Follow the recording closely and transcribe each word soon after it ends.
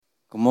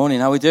Good morning,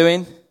 how are we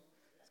doing?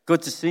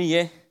 Good to see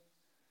you.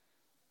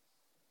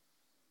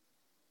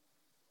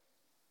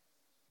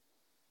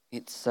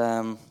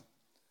 I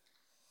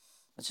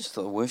just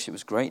thought worship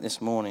was great this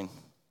morning.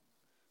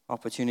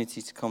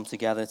 Opportunity to come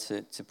together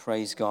to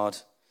praise God.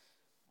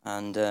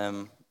 And,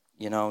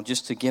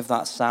 just to give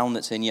that sound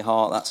that's in your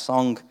heart, that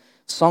song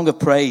of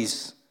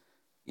praise,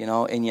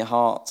 in your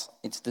heart.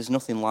 There's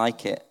nothing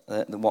like it,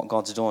 what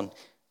God's done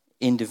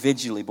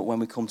individually, but when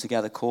we come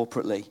together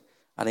corporately,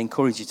 I'd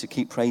encourage you to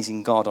keep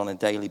praising God on a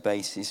daily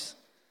basis,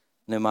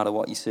 no matter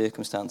what your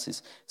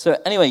circumstances. So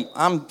anyway,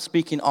 I'm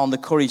speaking on the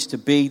courage to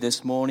be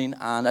this morning,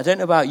 and I don't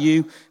know about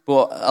you,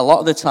 but a lot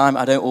of the time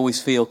I don't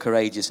always feel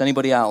courageous.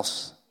 Anybody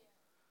else?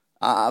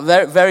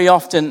 Very, very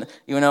often,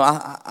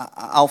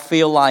 I'll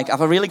feel like,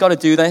 have I really got to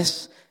do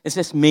this? Is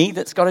this me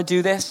that's got to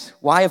do this?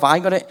 Why have I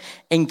got to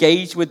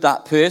engage with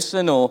that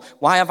person? Or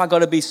why have I got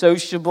to be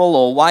sociable?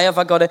 Or why have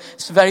I got to...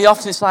 So very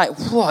often it's like,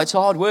 whoa, it's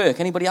hard work.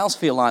 Anybody else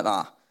feel like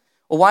that?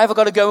 Or why have I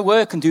got to go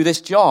work and do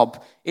this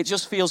job? It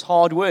just feels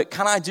hard work.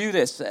 Can I do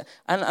this?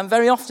 And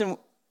very often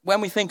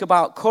when we think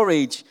about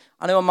courage,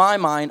 I know in my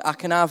mind I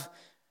can have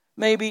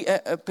maybe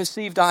a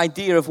perceived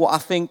idea of what I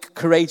think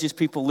courageous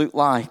people look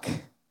like,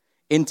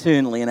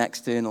 internally and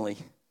externally.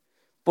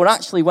 But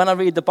actually, when I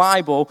read the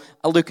Bible,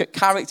 I look at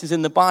characters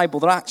in the Bible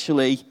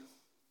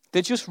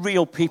they're just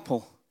real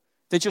people.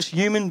 They're just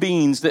human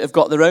beings that have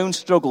got their own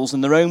struggles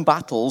and their own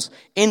battles,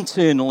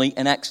 internally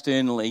and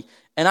externally.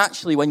 And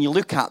actually, when you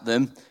look at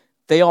them,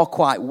 they are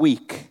quite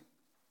weak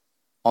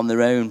on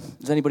their own.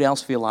 Does anybody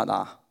else feel like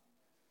that?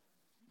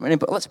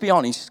 But let's be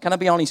honest. Can I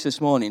be honest this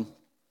morning?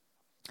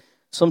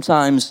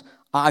 Sometimes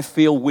I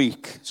feel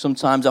weak.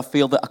 Sometimes I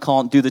feel that I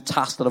can't do the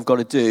task that I've got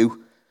to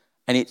do.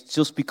 And it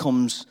just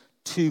becomes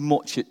too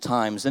much at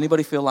times.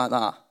 Anybody feel like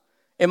that?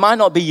 It might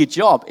not be your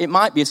job. It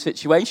might be a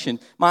situation.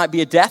 It might be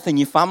a death in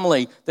your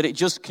family that it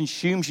just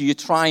consumes you. You're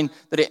trying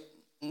that it,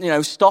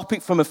 stop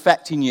it from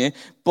affecting you.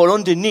 But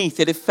underneath,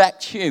 it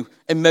affects you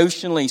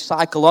emotionally,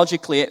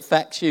 psychologically. It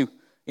affects you.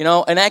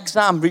 An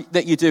exam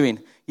that you're doing.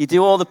 You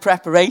do all the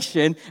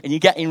preparation and you're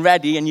getting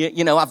ready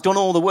and I've done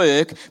all the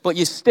work, but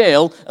you're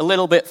still a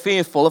little bit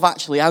fearful of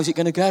actually how's it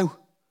going to go?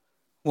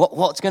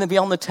 What's going to be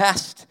on the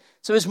test?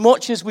 So as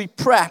much as we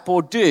prep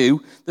or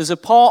do, there's a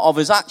part of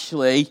us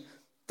actually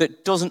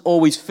that doesn't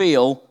always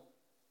feel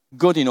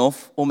good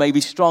enough or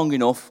maybe strong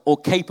enough or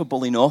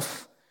capable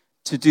enough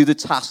to do the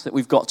task that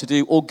we've got to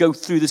do or go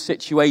through the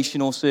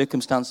situation or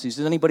circumstances.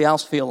 Does anybody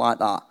else feel like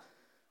that?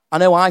 I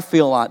know I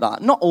feel like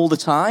that. Not all the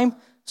time.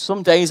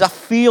 Some days I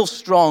feel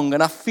strong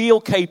and I feel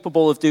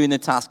capable of doing the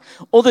task.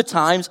 Other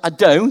times I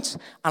don't,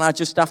 and I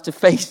just have to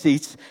face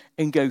it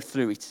and go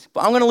through it.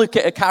 But I'm going to look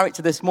at a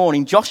character this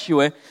morning,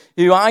 Joshua,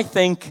 who I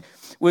think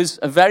was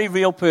a very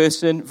real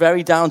person,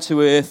 very down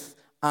to earth,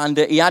 and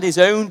he had his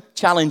own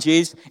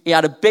challenges. He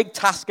had a big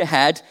task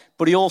ahead,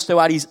 but he also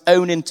had his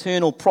own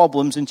internal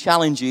problems and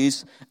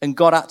challenges, and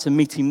God had to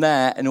meet him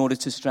there in order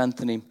to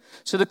strengthen him.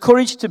 So the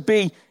courage to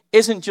be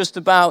isn't just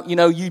about,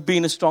 you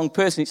being a strong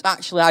person. It's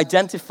actually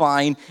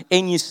identifying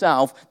in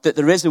yourself that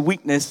there is a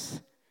weakness,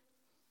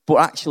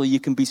 but actually you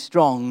can be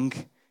strong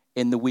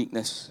in the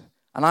weakness.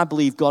 And I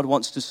believe God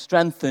wants to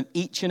strengthen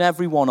each and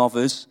every one of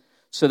us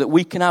so that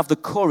we can have the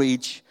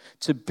courage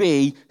to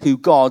be who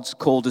God's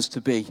called us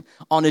to be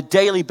on a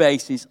daily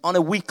basis, on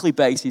a weekly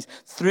basis,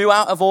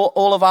 throughout of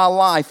all of our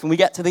life. When we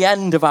get to the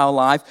end of our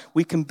life,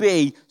 we can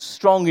be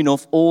strong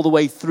enough all the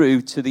way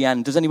through to the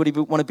end. Does anybody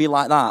want to be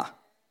like that?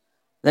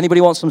 Does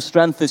anybody want some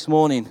strength this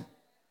morning? Does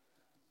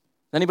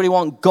anybody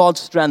want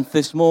God's strength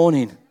this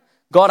morning?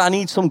 God, I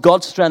need some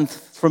God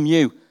strength from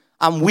you.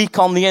 I'm weak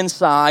on the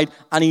inside.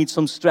 I need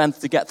some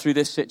strength to get through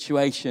this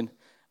situation.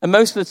 And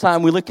most of the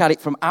time we look at it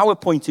from our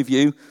point of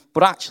view,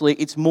 but actually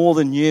it's more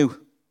than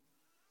you.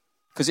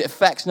 Because it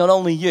affects not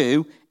only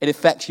you, it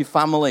affects your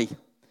family.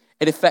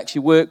 It affects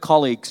your work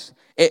colleagues.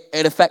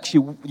 It affects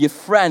your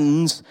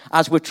friends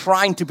as we're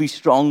trying to be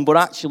strong, but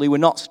actually we're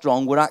not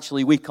strong. We're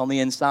actually weak on the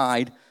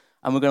inside.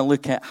 And we're going to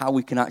look at how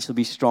we can actually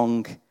be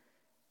strong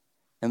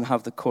and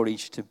have the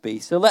courage to be.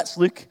 So let's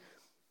look,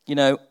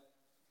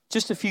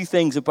 just a few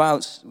things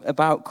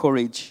about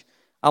courage.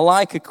 I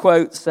like a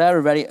quote, Sarah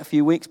read it a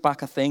few weeks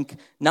back, I think.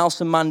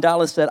 Nelson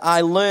Mandela said,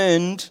 I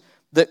learned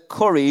that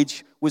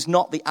courage was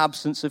not the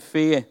absence of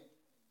fear.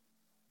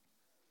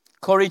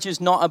 Courage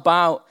is not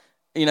about,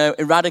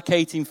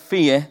 eradicating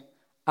fear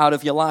out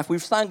of your life.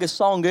 We've sang a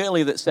song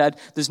earlier that said,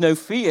 there's no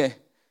fear.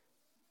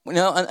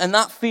 And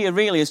that fear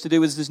really is to do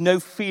with there's no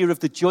fear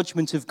of the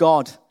judgment of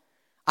God.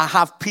 I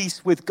have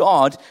peace with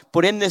God,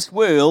 but in this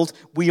world,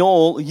 we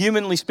all,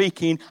 humanly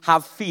speaking,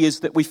 have fears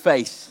that we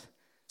face.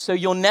 So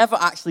you're never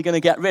actually going to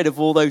get rid of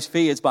all those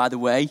fears, by the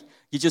way.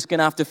 You're just going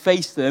to have to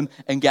face them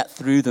and get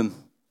through them.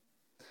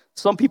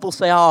 Some people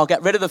say, I'll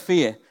get rid of the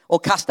fear or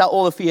cast out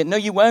all the fear. No,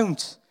 you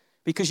won't,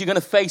 because you're going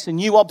to face a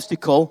new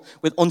obstacle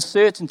with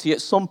uncertainty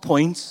at some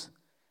point,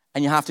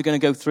 and you're going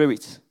to go through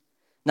it.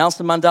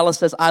 Nelson Mandela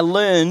says, I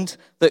learned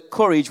that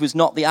courage was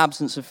not the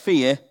absence of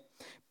fear,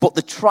 but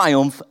the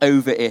triumph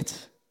over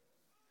it.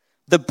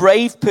 The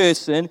brave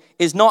person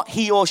is not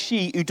he or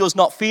she who does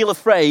not feel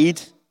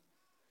afraid,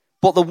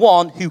 but the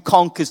one who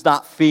conquers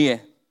that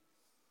fear.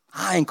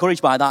 I'm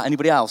encouraged by that.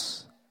 Anybody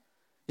else?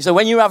 So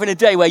when you're having a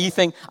day where you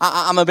think,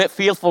 I'm a bit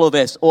fearful of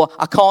this, or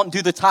I can't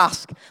do the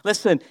task.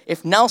 Listen,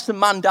 if Nelson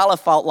Mandela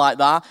felt like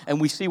that, and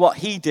we see what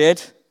he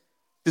did,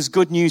 there's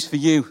good news for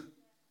you.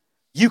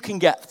 You can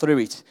get through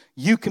it.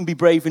 You can be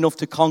brave enough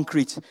to conquer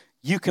it.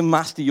 You can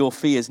master your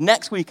fears.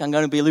 Next week, I'm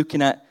going to be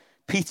looking at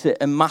Peter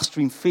and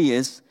mastering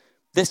fears.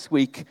 This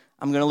week,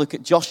 I'm going to look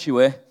at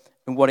Joshua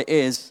and what it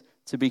is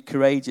to be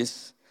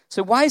courageous.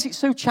 So why is it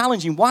so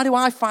challenging? Why do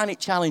I find it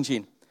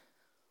challenging?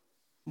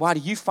 Why do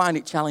you find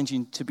it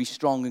challenging to be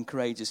strong and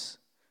courageous?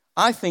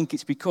 I think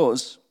it's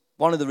because,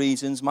 one of the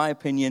reasons, my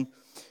opinion,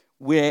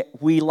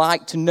 we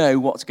like to know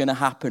what's going to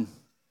happen.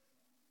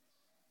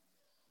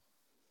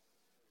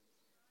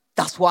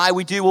 That's why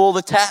we do all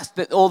the test,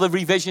 all the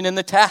revision in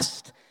the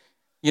test.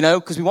 You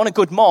know, because we want a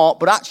good mark,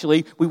 but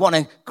actually we want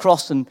to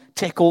cross and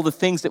tick all the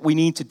things that we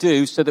need to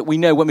do so that we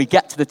know when we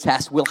get to the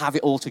test, we'll have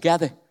it all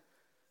together.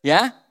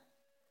 Yeah?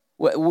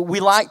 We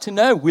like to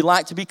know. We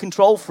like to be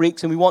control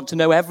freaks, and we want to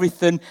know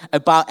everything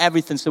about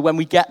everything. So when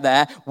we get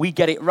there, we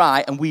get it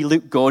right, and we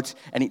look good,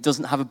 and it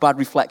doesn't have a bad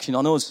reflection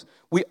on us.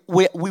 We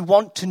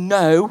want to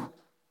know,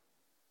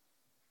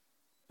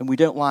 and we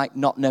don't like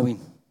not knowing.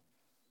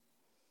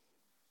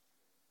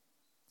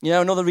 You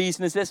know, another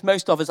reason is this.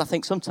 Most of us, I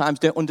think, sometimes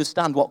don't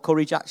understand what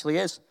courage actually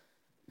is.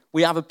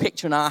 We have a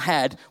picture in our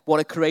head what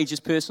a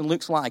courageous person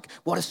looks like,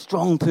 what a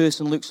strong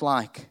person looks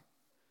like.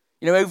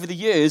 You know, over the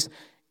years,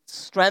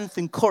 strength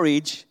and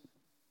courage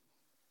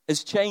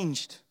has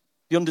changed.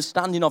 The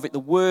understanding of it, the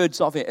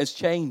words of it has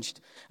changed.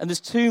 And there's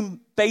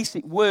two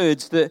basic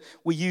words that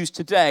we use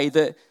today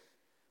that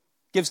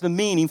gives the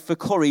meaning for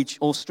courage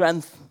or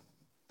strength.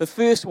 The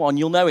first one,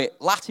 you'll know it,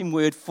 Latin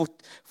word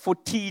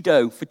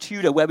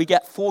fortitudo, where we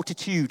get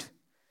fortitude.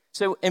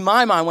 So in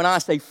my mind, when I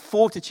say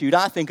fortitude,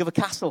 I think of a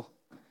castle.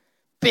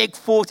 Big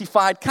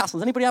fortified castle.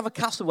 Does anybody have a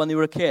castle when they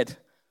were a kid?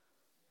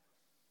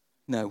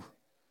 No.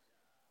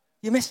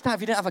 You missed out if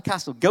you didn't have a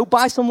castle. Go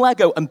buy some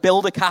Lego and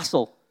build a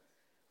castle.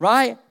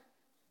 Right?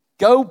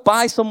 Go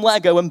buy some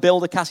Lego and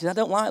build a castle. I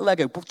don't like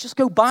Lego, but just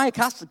go buy a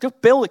castle. Just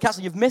build a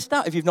castle. You've missed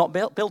out if you've not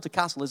built a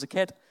castle as a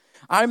kid.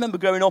 I remember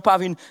growing up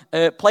having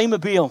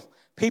Playmobil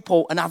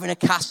people and having a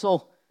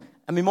castle.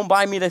 And my mum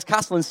buying me this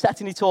castle and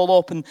setting it all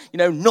up, and, you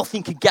know,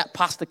 nothing could get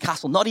past the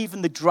castle. Not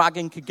even the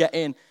dragon could get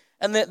in.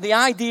 And the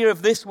idea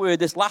of this word,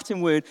 this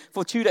Latin word,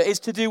 fortitudo, is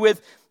to do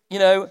with, you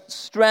know,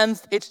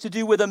 strength. It's to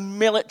do with a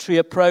military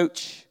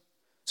approach.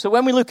 So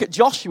when we look at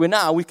Joshua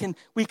now, we can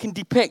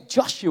depict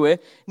Joshua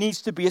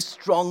needs to be a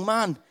strong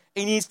man.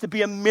 He needs to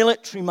be a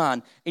military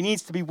man. He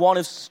needs to be one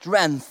of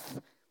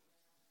strength.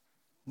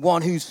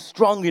 One who's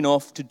strong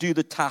enough to do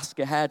the task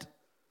ahead.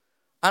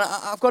 And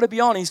I've got to be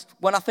honest,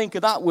 when I think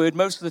of that word,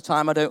 most of the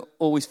time I don't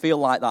always feel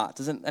like that.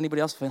 Doesn't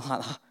anybody else feel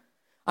like that?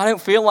 I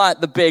don't feel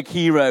like the big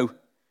hero,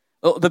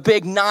 the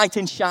big knight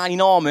in shining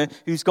armor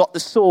who's got the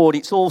sword,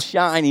 it's all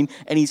shining,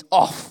 and he's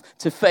off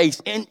to face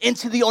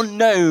into the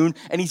unknown,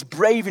 and he's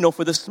brave enough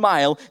with a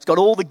smile. He's got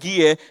all the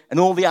gear and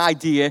all the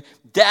idea.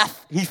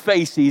 Death he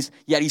faces,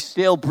 yet he's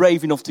still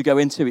brave enough to go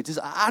into it.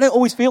 I don't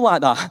always feel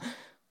like that.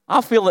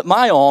 I feel that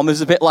my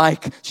armor's a bit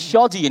like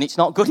shoddy and it's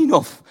not good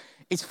enough.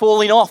 It's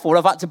falling off, or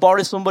I've had to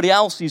borrow somebody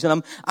else's,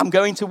 and I'm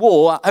going to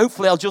war.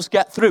 Hopefully I'll just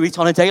get through it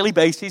on a daily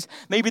basis.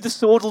 Maybe the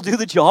sword will do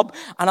the job,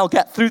 and I'll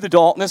get through the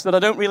darkness that I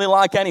don't really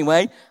like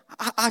anyway.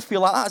 I feel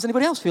like that. Does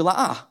anybody else feel like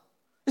that?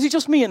 Is it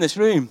just me in this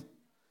room?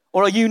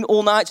 Or are you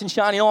all knights in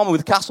shining armor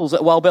with castles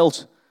that are well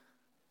built?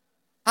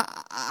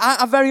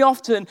 I very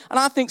often, and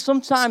I think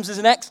sometimes there's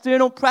an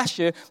external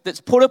pressure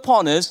that's put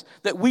upon us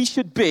that we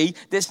should be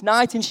this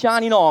knight in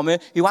shining armor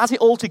who has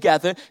it all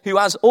together, who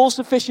has all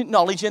sufficient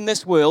knowledge in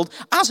this world,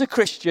 as a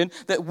Christian,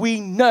 that we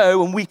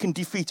know and we can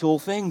defeat all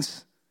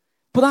things.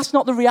 But that's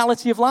not the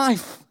reality of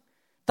life.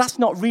 That's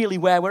not really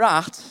where we're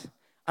at.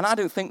 And I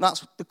don't think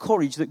that's the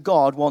courage that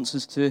God wants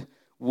us to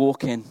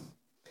walk in.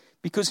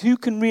 Because who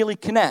can really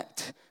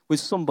connect with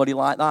somebody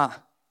like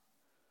that?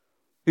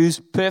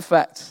 Who's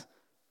perfect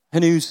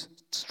and who's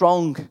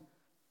strong?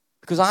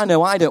 Because I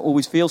know I don't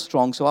always feel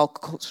strong, so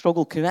I'll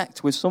struggle to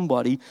connect with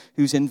somebody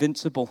who's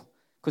invincible.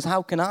 Because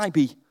how can I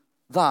be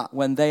that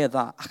when they are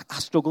that? I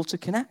struggle to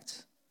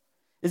connect.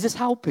 Is this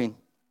helping?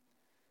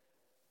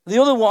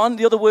 The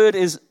other word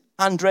is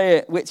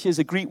Andrea, which is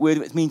a Greek word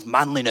which means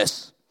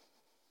manliness.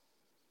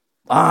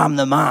 I'm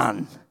the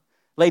man.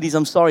 Ladies,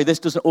 I'm sorry, this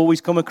doesn't always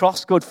come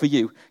across good for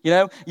you. You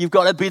know, you've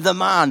got to be the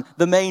man,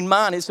 the main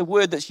man. It's a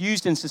word that's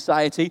used in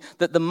society,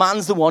 that the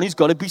man's the one who's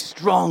got to be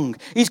strong.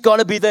 He's got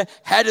to be the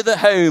head of the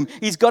home.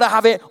 He's got to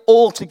have it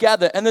all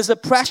together. And there's a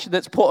pressure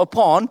that's put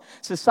upon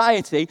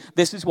society.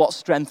 This is what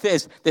strength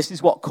is. This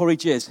is what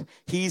courage is.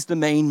 He's the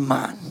main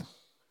man.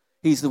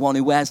 He's the one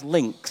who wears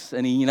links,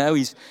 and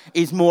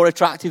he's more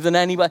attractive than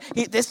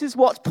anybody. This is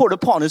what's put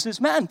upon us as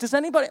men.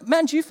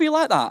 Men, do you feel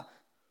like that?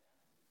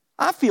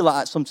 I feel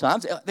like that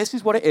sometimes. This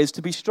is what it is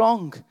to be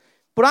strong.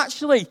 But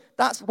actually,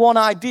 that's one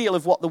ideal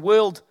of what the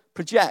world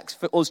projects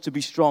for us to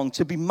be strong,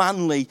 to be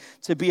manly,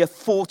 to be a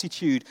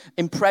fortitude,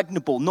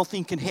 impregnable.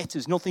 Nothing can hit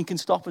us, nothing can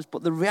stop us.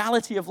 But the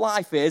reality of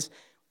life is,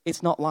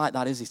 it's not like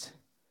that, is it?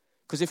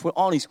 Because if we're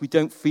honest, we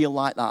don't feel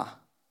like that.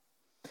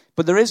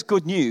 But there is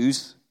good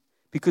news,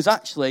 because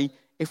actually,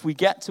 if we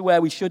get to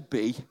where we should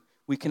be,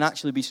 we can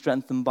actually be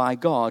strengthened by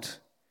God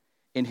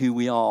in who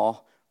we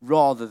are,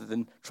 rather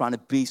than trying to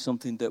be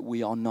something that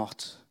we are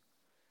not.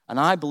 And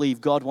I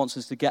believe God wants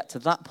us to get to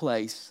that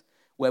place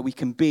where we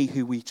can be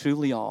who we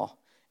truly are.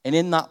 And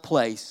in that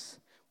place,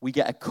 we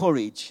get a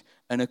courage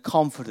and a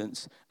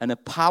confidence and a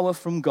power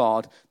from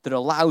God that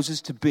allows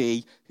us to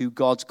be who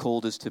God's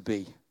called us to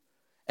be.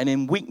 And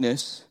in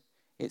weakness,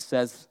 it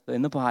says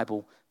in the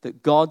Bible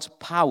that God's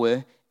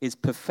power is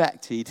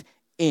perfected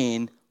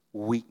in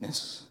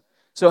weakness.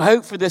 So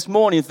hopefully this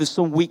morning, if there's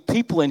some weak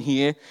people in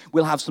here,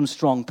 we'll have some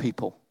strong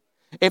people.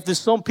 If there's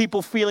some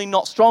people feeling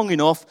not strong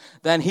enough,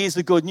 then here's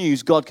the good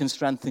news: God can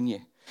strengthen you.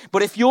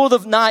 But if you're the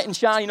knight in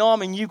shining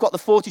armor and you've got the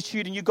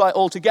fortitude and you've got it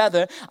all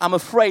together, I'm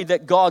afraid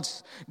that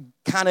God's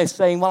kind of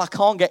saying, well, I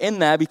can't get in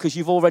there because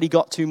you've already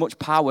got too much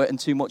power and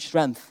too much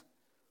strength.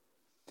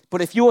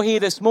 But if you're here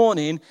this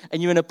morning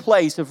and you're in a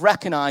place of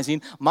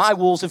recognizing my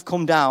walls have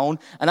come down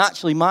and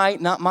actually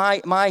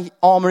my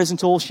armor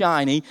isn't all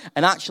shiny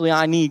and actually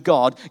I need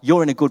God,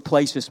 you're in a good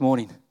place this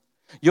morning.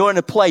 You're in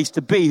a place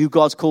to be who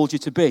God's called you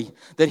to be.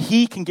 That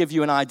he can give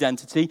you an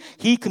identity.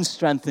 He can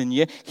strengthen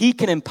you. He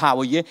can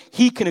empower you.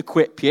 He can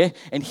equip you.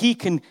 And he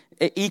can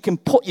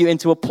put you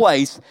into a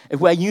place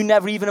where you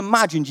never even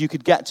imagined you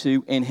could get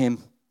to in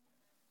him.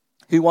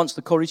 Who wants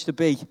the courage to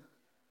be?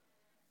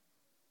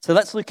 So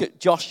let's look at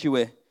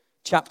Joshua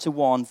chapter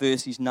 1,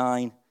 verses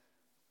 1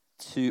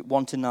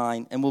 to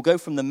 9. And we'll go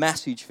from the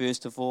Message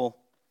first of all.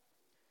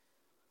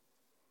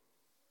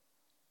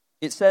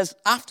 It says,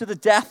 after the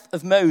death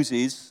of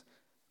Moses,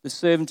 the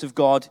servant of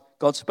God,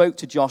 God spoke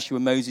to Joshua,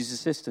 Moses'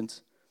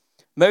 assistant.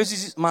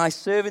 Moses, my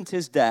servant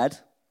is dead.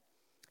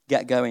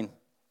 Get going.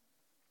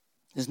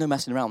 There's no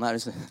messing around there,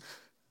 is there?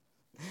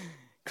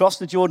 Cross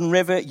the Jordan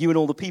River, you and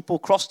all the people.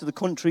 Cross to the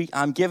country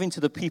I'm giving to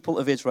the people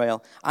of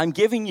Israel. I'm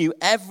giving you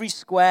every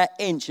square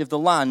inch of the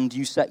land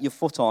you set your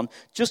foot on,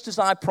 just as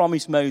I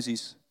promised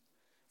Moses.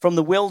 From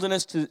the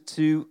wilderness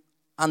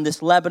and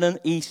this Lebanon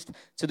east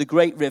to the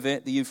great river,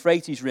 the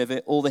Euphrates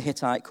River, all the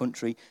Hittite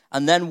country,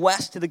 and then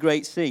west to the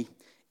great sea.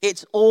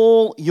 It's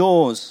all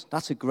yours.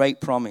 That's a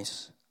great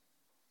promise.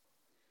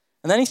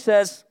 And then he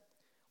says,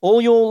 all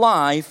your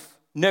life,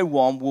 no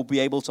one will be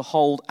able to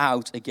hold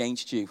out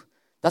against you.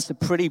 That's a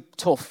pretty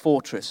tough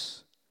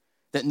fortress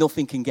that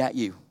nothing can get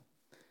you.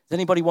 Does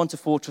anybody want a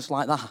fortress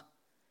like that?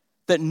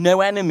 That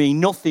no enemy,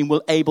 nothing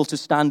will able to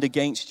stand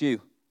against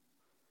you.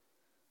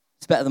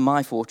 It's better than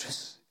my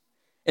fortress.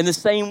 In the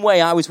same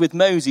way I was with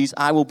Moses,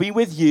 I will be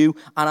with you,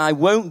 and I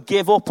won't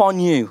give up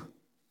on you.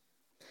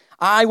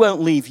 I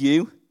won't leave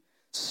you.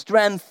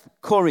 Strength,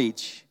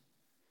 courage.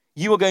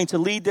 You are going to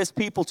lead this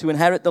people to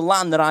inherit the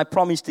land that I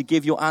promised to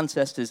give your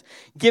ancestors.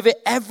 Give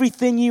it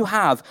everything you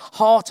have,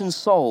 heart and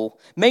soul.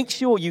 Make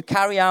sure you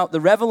carry out the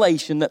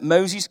revelation that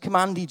Moses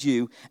commanded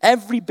you,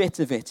 every bit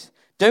of it.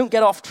 Don't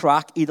get off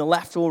track, either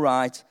left or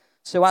right,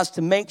 so as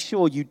to make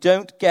sure you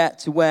don't get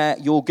to where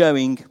you're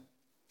going.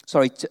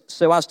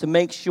 So as to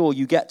make sure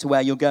you get to where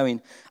you're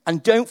going.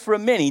 And don't for a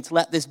minute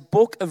let this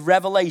book of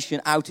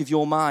Revelation out of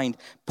your mind.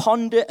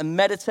 Ponder and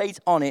meditate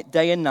on it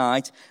day and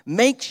night.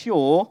 Make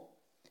sure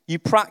you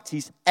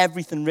practice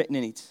everything written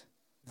in it.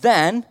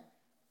 Then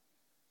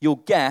you'll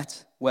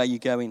get where you're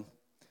going.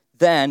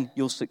 Then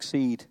you'll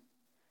succeed.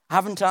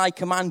 Haven't I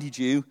commanded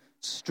you?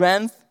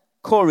 Strength,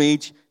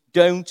 courage,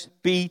 don't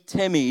be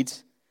timid.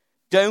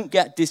 Don't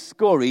get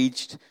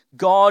discouraged.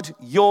 God,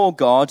 your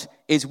God,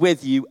 is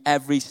with you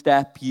every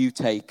step you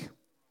take.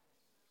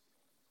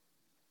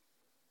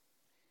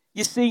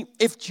 You see,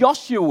 if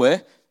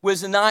Joshua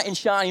was a knight in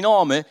shining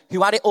armor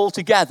who had it all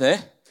together,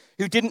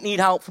 who didn't need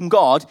help from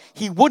God,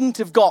 he wouldn't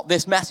have got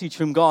this message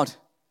from God.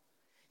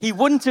 He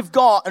wouldn't have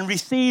got and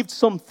received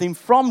something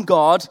from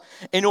God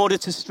in order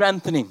to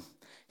strengthen him.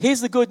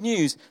 Here's the good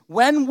news.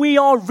 When we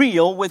are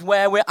real with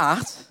where we're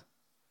at,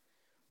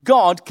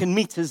 God can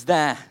meet us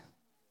there.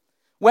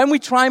 When we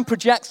try and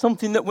project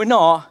something that we're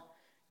not,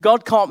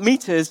 God can't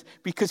meet us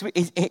because we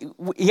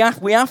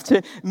have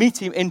to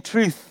meet him in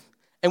truth.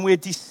 And we're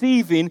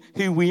deceiving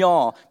who we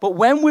are. But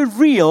when we're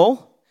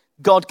real,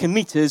 God can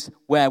meet us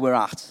where we're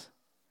at.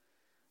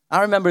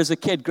 I remember as a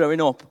kid growing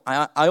up,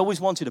 I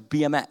always wanted a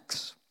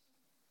BMX.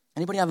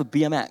 Anybody have a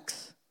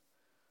BMX?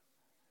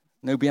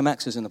 No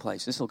BMXers in the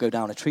place. This will go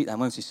down a treat then,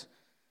 won't it?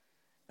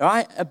 All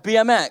right, a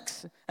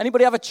BMX.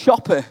 Anybody have a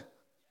chopper?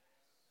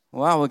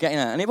 Wow, we're getting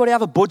there. Anybody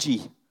have a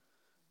budgie?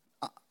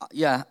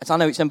 Yeah, I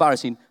know it's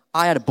embarrassing.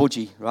 I had a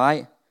budgie,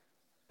 right?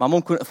 My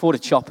mum couldn't afford a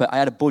chopper. I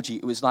had a budgie.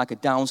 It was like a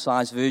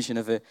downsized version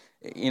of a,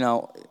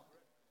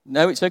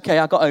 No, it's okay.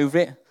 I got over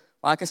it.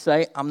 Like I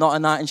say, I'm not a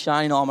knight in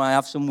shining armor. I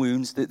have some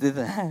wounds. But,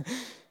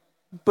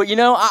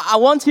 I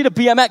wanted a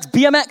BMX.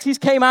 BMXs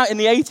came out in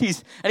the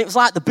 80s, and it was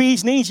like the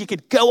bee's knees. You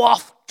could go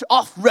off,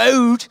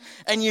 off-road,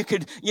 and you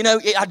could,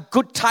 it had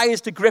good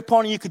tires to grip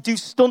on, and you could do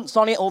stunts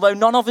on it, although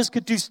none of us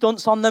could do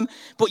stunts on them,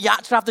 but you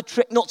had to have the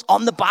trick nuts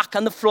on the back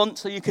and the front,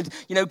 so you could,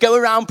 go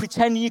around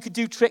pretending you could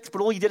do tricks,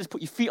 but all you did is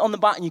put your feet on the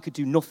back, and you could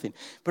do nothing.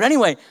 But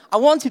anyway, I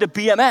wanted a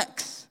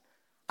BMX,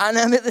 and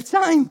at the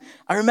time,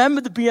 I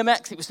remember the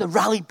BMX, it was the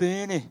Raleigh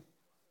Burner.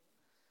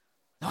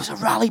 There was a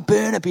Raleigh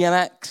Burner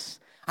BMX,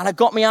 and I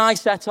got my eye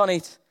set on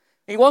it.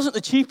 It wasn't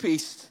the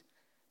cheapest,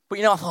 but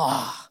I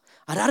thought,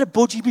 I'd had a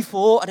budgie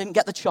before, I didn't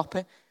get the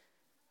chopper.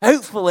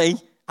 Hopefully,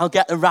 I'll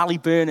get the Raleigh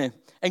Burner.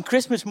 And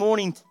Christmas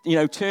morning,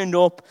 turned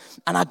up,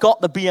 and I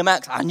got the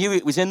BMX. I knew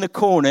it was in the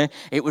corner.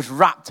 It was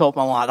wrapped up.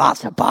 I'm like,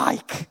 that's a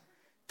bike.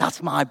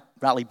 That's my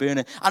Raleigh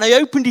Burner. And I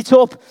opened it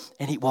up,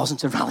 and it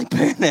wasn't a Raleigh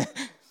Burner.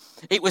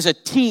 It was a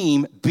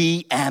Team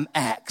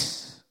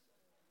BMX.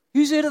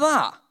 Who's heard of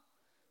that?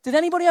 Did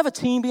anybody have a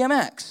Team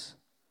BMX?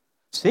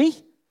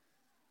 See?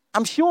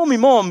 I'm sure my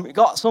mum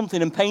got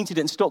something and painted it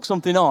and stuck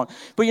something on.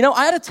 But,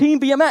 I had a Team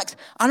BMX.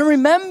 And I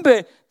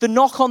remember the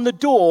knock on the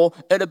door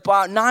at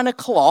about 9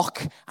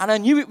 o'clock. And I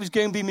knew it was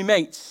going to be my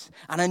mates.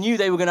 And I knew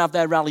they were going to have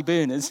their Raleigh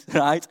Burners,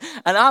 right?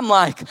 And I'm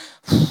like,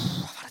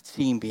 I've had a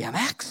Team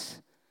BMX.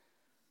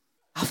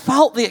 I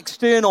felt the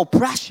external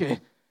pressure,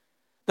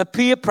 the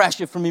peer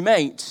pressure from my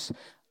mates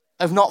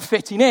of not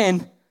fitting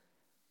in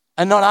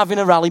and not having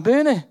a Raleigh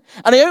Burner.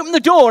 And I opened the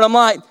door and I'm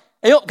like,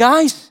 hey up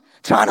guys.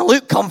 Trying to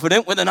look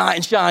confident with a knight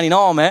in shining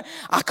armour.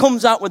 I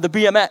comes out with the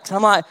BMX.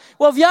 I'm like,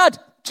 well, have you had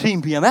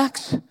Team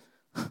BMX?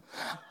 And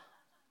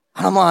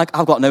I'm like,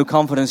 I've got no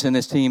confidence in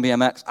this Team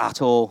BMX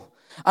at all.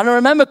 And I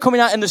remember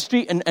coming out in the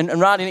street and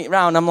riding it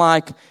around. I'm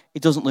like,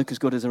 it doesn't look as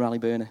good as a Raleigh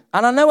Burner.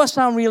 And I know I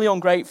sound really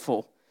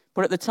ungrateful,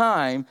 but at the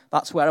time,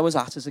 that's where I was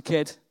at as a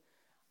kid.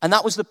 And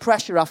that was the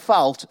pressure I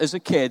felt as a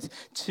kid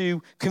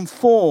to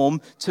conform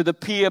to the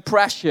peer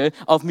pressure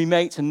of me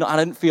mates. And I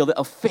didn't feel that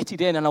I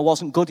fitted in and I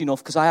wasn't good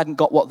enough because I hadn't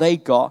got what they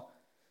got.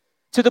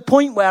 To the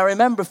point where I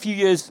remember a few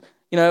years,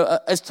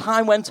 as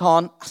time went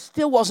on, I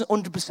still wasn't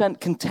 100%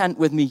 content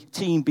with me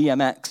Team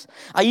BMX.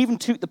 I even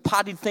took the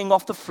padded thing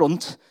off the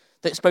front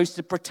that's supposed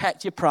to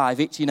protect your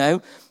private,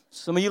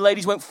 Some of you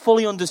ladies won't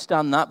fully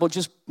understand that, but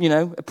just,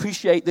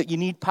 appreciate that you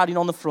need padding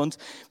on the front.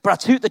 But I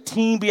took the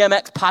Team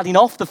BMX padding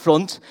off the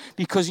front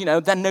because,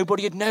 then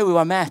nobody would know who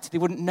I met. They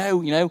wouldn't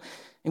know,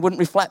 it wouldn't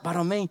reflect bad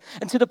on me.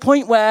 And to the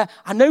point where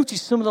I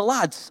noticed some of the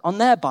lads on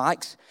their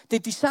bikes, they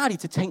decided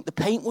to take the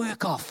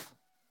paintwork off.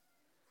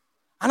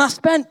 And I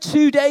spent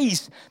 2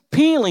 days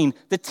peeling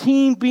the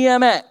Team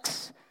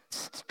BMX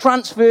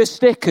transfer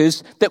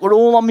stickers that were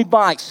all on my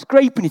bike,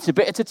 scraping it a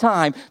bit at a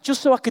time,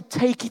 just so I could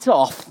take it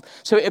off,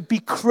 so it would be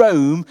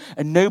chrome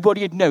and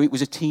nobody would know it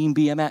was a Team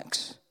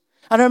BMX.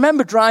 And I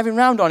remember driving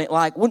around on it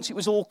once it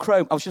was all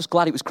chrome. I was just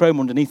glad it was chrome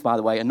underneath, by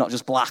the way, and not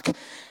just black.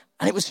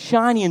 And it was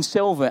shiny and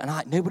silver,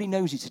 and nobody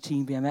knows it's a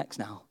Team BMX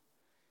now,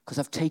 because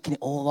I've taken it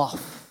all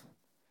off,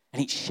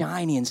 and it's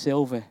shiny and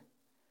silver,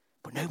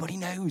 but nobody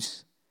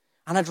knows.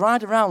 And I'd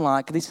ride around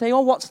and they say,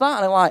 oh, what's that?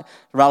 And I'm like,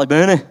 Raleigh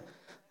Burner.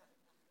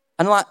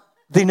 And I'm like,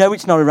 they know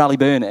it's not a Raleigh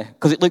Burner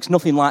because it looks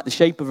nothing like the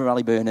shape of a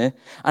Raleigh Burner.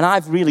 And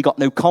I've really got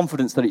no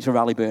confidence that it's a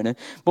Raleigh Burner.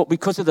 But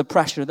because of the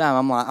pressure of them,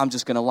 I'm like, I'm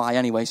just going to lie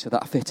anyway so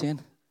that I fit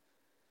in.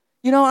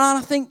 And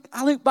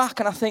I look back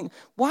and I think,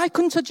 why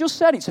couldn't I just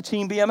said it's a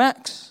Team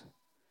BMX?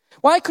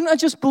 Why couldn't I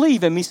just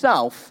believe in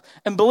myself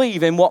and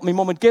believe in what my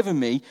mum had given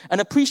me and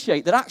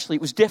appreciate that actually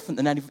it was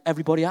different than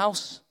everybody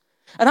else?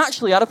 And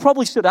actually, I'd have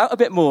probably stood out a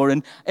bit more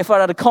and if I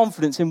had a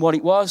confidence in what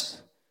it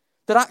was.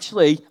 That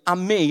actually,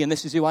 I'm me and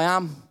this is who I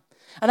am.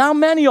 And how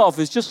many of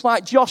us, just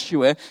like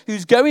Joshua,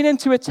 who's going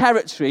into a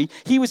territory,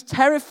 he was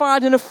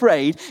terrified and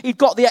afraid. He'd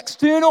got the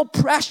external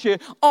pressure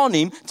on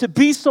him to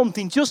be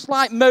something just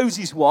like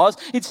Moses was.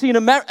 He'd seen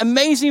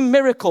amazing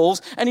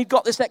miracles, and he'd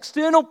got this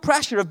external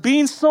pressure of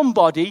being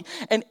somebody,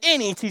 and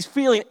in it, he's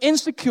feeling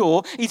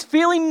insecure. He's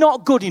feeling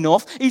not good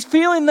enough. He's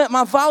feeling that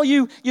my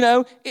value,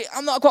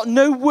 I've got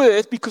no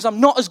worth because I'm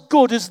not as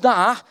good as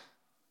that.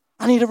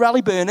 I need a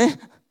Raleigh Burner.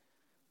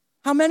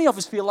 How many of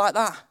us feel like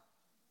that?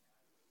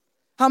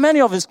 How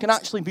many of us can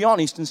actually be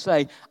honest and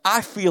say,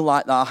 I feel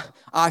like that.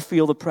 I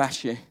feel the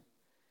pressure.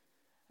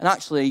 And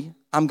actually,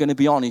 I'm going to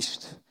be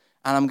honest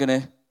and I'm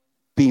going to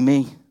be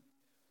me.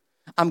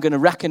 I'm going to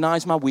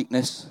recognize my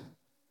weakness.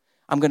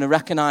 I'm going to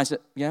recognize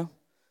that,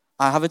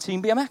 I have a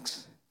Team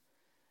BMX.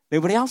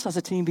 Nobody else has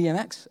a Team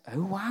BMX.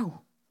 Oh,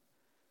 wow.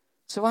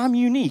 So I'm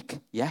unique.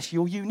 Yes,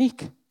 you're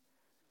unique.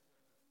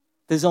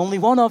 There's only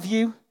one of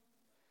you.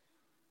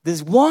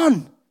 There's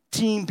one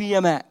Team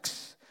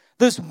BMX.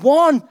 There's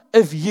one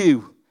of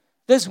you.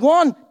 There's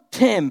one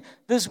Tim.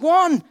 There's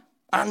one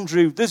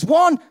Andrew. There's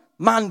one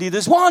Mandy.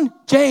 There's one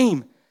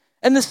James.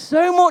 And there's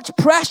so much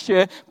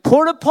pressure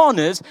put upon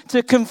us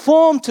to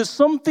conform to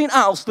something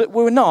else that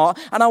we're not.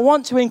 And I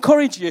want to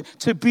encourage you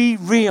to be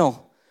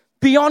real.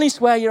 Be honest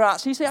where you're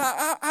at. So you say,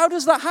 how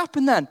does that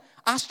happen then?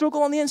 I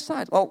struggle on the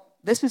inside. Well,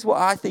 this is what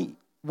I think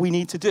we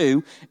need to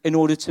do in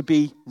order to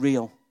be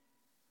real.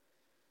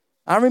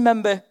 I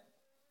remember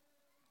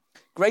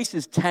Grace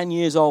is 10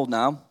 years old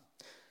now.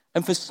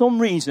 And for some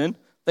reason,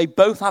 they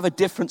both have a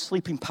different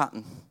sleeping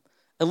pattern.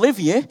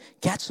 Olivia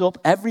gets up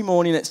every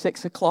morning at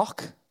 6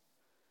 o'clock,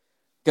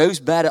 goes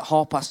to bed at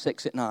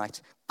 6:30 at night.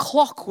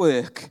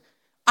 Clockwork,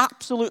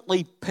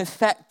 absolutely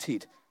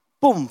perfected.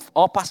 Boom,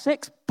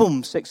 6:30,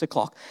 boom, 6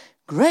 o'clock.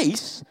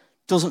 Grace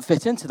doesn't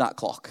fit into that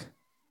clock.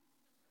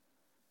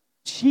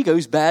 She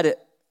goes to bed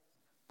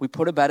we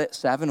put her bed at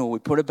 7 or we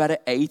put her bed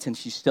at 8 and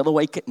she's still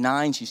awake at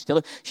 9. She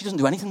doesn't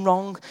do anything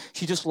wrong.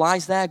 She just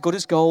lies there, good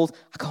as gold.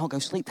 I can't go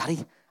sleep,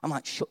 Daddy. I'm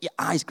like, shut your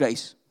eyes,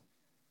 Grace.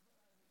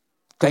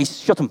 Grace,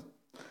 shut them.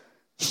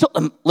 Shut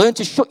them. Learn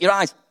to shut your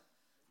eyes.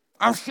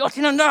 I'm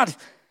shutting them, Dad.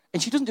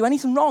 And she doesn't do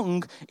anything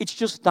wrong. It's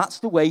just that's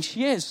the way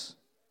she is.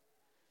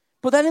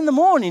 But then in the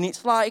morning,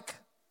 it's like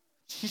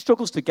she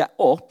struggles to get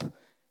up.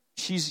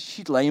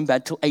 She'd lay in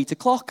bed till 8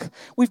 o'clock.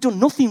 We've done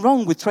nothing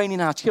wrong with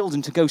training our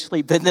children to go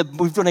sleep.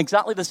 We've done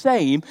exactly the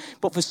same,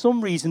 but for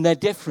some reason, they're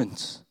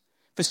different.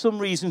 For some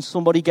reason,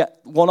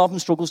 one of them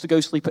struggles to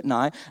go sleep at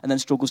night and then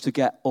struggles to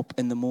get up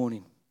in the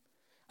morning.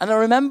 And I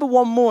remember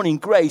one morning,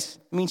 Grace,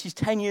 she's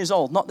 10 years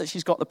old. Not that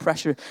she's got the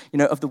pressure,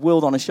 of the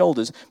world on her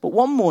shoulders. But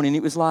one morning,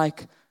 it was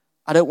like,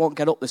 I don't want to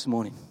get up this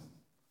morning.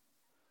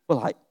 We're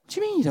like, what do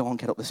you mean you don't want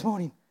to get up this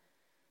morning?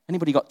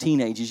 Anybody got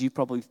teenagers, you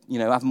probably,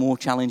 have more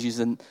challenges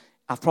than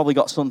I've probably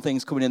got some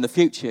things coming in the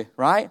future,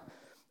 right?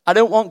 I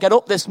don't want to get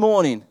up this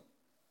morning.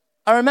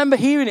 I remember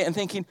hearing it and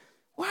thinking,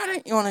 why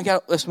don't you want to get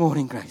up this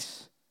morning,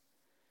 Grace?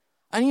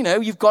 And,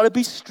 you've got to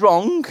be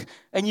strong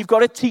and you've got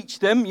to teach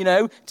them,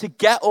 to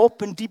get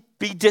up and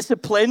be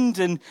disciplined.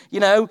 And,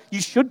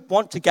 you should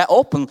want to get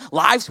up and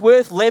life's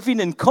worth living.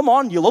 And come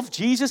on, you love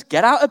Jesus,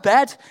 get out of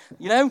bed,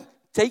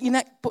 take your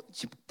neck. But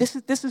this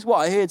is what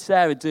I heard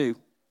Sarah do.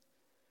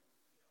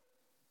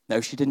 No,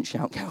 she didn't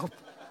shout, get up.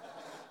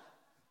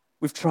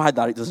 We've tried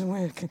that, it doesn't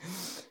work.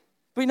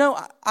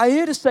 But I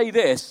heard her say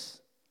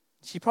this.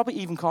 She probably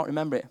even can't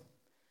remember it.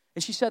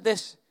 And she said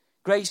this,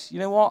 Grace, you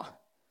know what?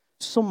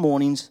 Some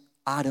mornings,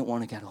 I don't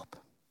want to get up.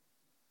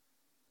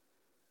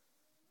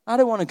 I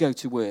don't want to go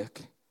to work.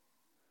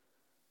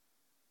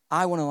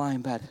 I want to lie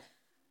in bed.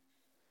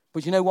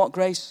 But you know what,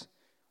 Grace?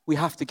 We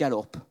have to get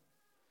up.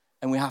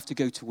 And we have to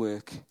go to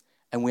work.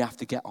 And we have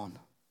to get on.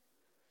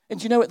 And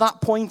at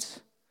that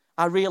point,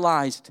 I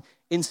realized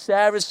in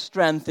Sarah's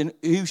strength and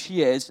who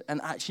she is,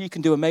 and she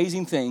can do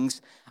amazing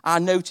things, I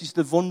noticed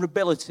the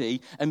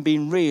vulnerability and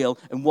being real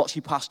and what she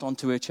passed on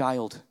to her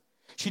child.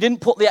 She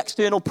didn't put the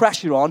external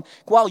pressure on.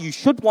 Well, you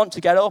should want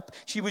to get up.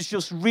 She was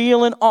just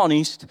real and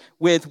honest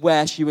with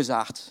where she was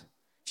at.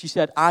 She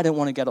said, I don't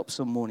want to get up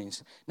some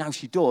mornings. Now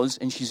she does,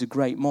 and she's a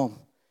great mom.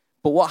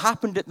 But what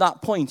happened at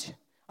that point,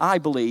 I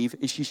believe,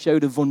 is she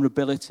showed a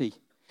vulnerability.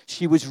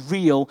 She was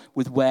real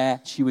with where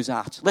she was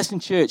at. Listen,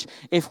 church,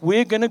 if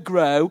we're going to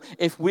grow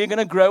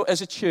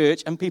as a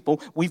church and people,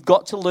 we've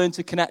got to learn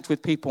to connect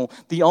with people.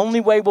 The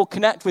only way we'll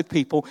connect with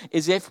people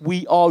is if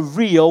we are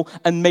real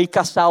and make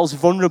ourselves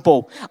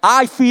vulnerable.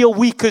 I feel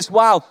weak as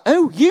well.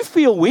 Oh, you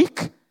feel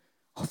weak?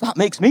 Oh, that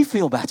makes me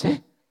feel better.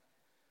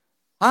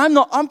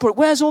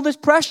 Where's all this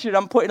pressure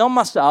I'm putting on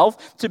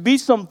myself to be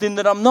something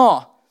that I'm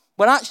not?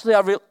 When actually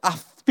I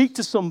speak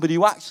to somebody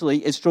who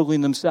actually is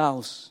struggling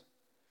themselves.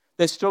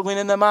 They're struggling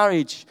in their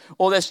marriage,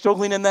 or they're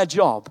struggling in their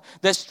job.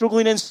 They're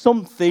struggling in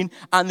something,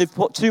 and they've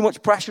put too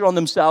much pressure on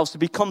themselves to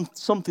become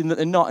something that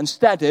they're not,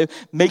 instead of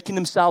making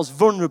themselves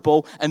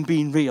vulnerable and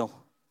being real.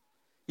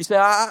 You say,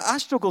 I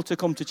struggle to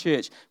come to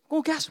church.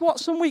 Well, guess what?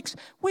 Some weeks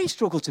we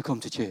struggle to come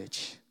to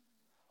church.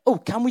 Oh,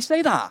 can we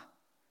say that?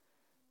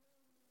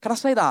 Can I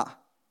say that?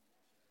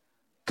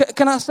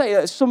 Can I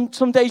say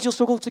some days you'll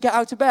struggle to get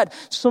out of bed.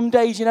 Some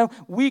days,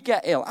 we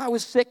get ill. I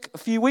was sick a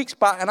few weeks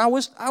back, and I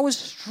was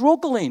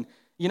struggling.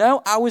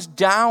 I was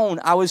down.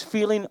 I was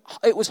feeling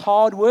it was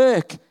hard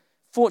work.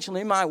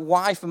 Fortunately, my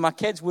wife and my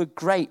kids were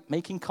great,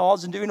 making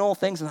cards and doing all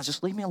things, and I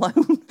just leave me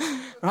alone,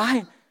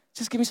 right?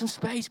 Just give me some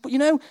space. But,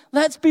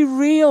 let's be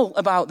real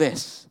about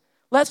this.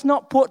 Let's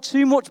not put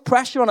too much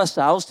pressure on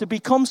ourselves to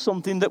become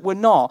something that we're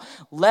not.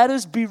 Let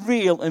us be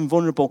real and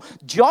vulnerable.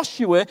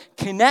 Joshua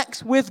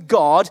connects with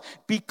God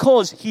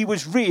because he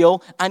was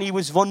real and he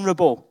was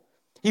vulnerable.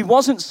 He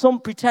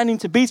wasn't pretending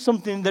to be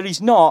something that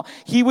he's not.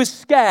 He was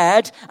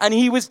scared and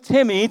he was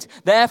timid.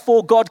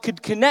 Therefore, God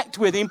could connect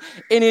with him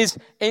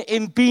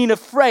in being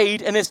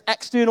afraid and his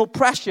external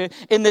pressure.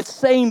 In the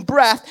same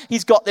breath,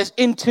 he's got this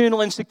internal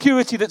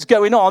insecurity that's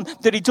going on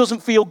that he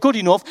doesn't feel good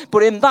enough.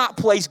 But in that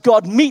place,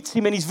 God meets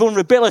him in his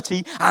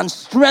vulnerability and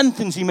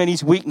strengthens him in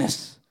his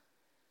weakness.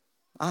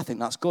 I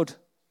think that's good.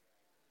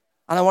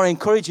 And I want to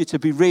encourage you to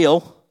be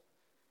real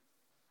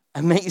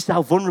and make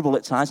yourself vulnerable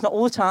at times. Not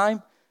all the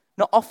time.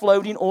 Not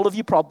offloading all of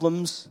your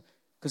problems,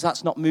 because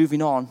that's not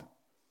moving on.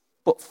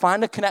 But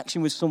find a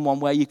connection with someone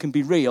where you can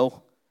be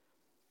real.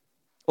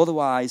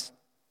 Otherwise,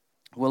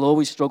 we'll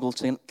always struggle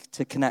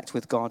to connect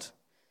with God,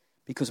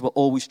 because we'll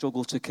always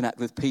struggle to connect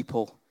with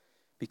people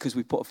because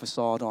we put a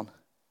facade on.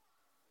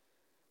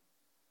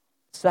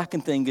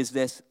 Second thing is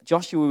this.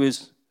 Joshua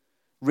was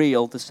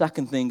real. The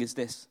second thing is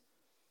this.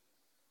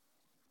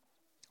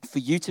 For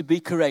you to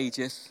be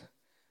courageous,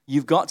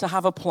 you've got to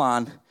have a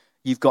plan.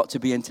 You've got to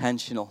be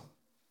intentional.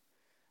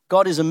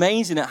 God is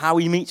amazing at how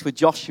he meets with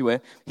Joshua.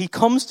 He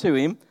comes to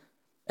him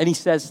and he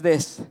says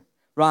this,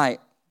 right,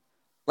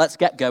 let's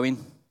get going.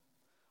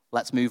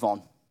 Let's move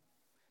on.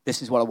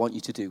 This is what I want you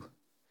to do.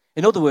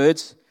 In other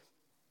words,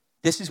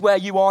 this is where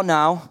you are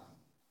now.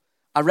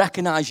 I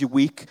recognize you're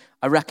weak.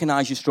 I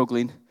recognize you're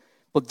struggling.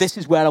 But this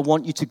is where I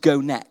want you to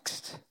go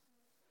next.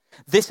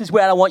 This is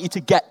where I want you to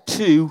get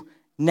to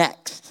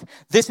next.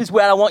 This is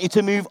where I want you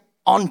to move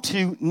on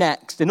to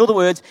next. In other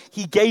words,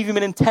 he gave him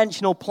an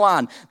intentional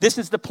plan. This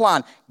is the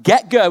plan.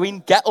 Get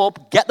going, get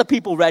up, get the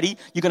people ready.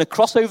 You're going to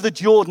cross over the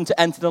Jordan to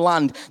enter the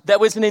land. There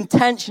was an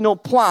intentional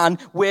plan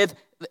with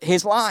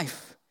his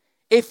life.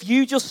 If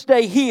you just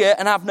stay here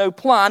and have no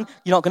plan,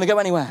 you're not going to go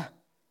anywhere.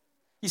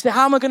 You say,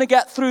 how am I going to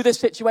get through this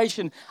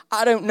situation?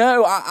 I don't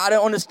know. I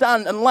don't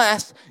understand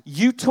unless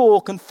you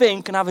talk and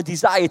think and have a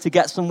desire to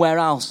get somewhere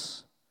else.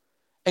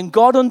 And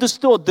God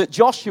understood that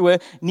Joshua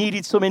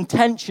needed some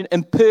intention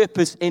and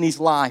purpose in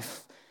his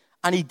life.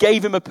 And he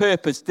gave him a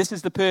purpose. This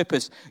is the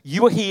purpose.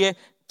 You are here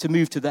to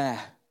move to there.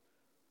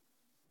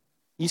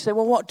 You say,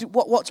 well,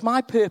 what's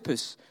my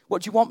purpose?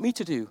 What do you want me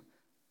to do?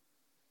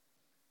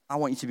 I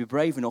want you to be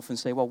brave enough and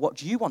say, well, what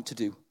do you want to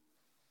do?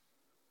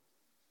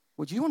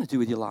 What do you want to do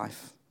with your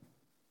life?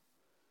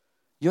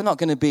 You're not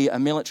going to be a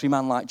military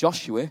man like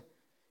Joshua,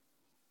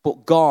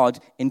 but God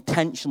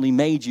intentionally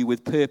made you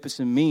with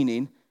purpose and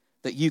meaning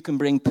that you can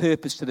bring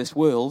purpose to this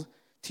world,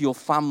 to your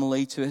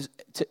family, to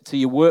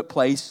your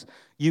workplace.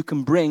 You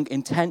can bring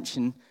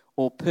intention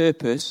or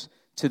purpose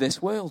to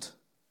this world.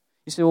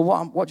 You say, well,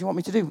 what do you want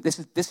me to do?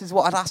 This is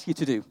what I'd ask you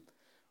to do.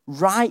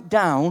 Write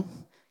down,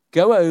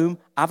 go home,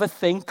 have a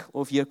think,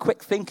 or if you're a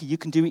quick thinker, you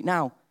can do it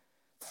now.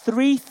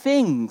 3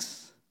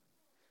 things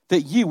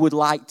that you would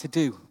like to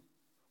do.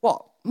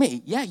 What?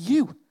 Me? Yeah,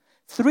 you.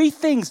 3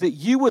 things that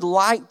you would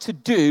like to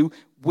do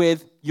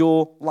with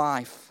your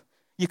life.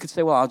 You could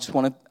say, well,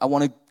 I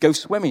want to go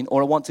swimming,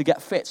 or I want to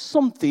get fit.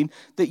 Something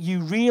that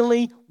you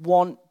really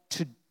want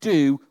to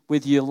do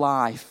with your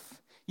life.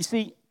 You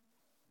see,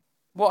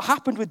 what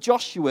happened with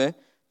Joshua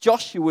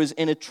was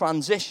in a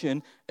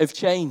transition of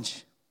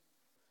change.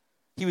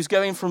 He was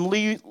going from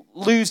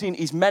losing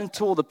his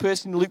mentor, the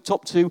person he looked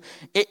up to.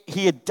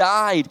 He had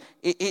died.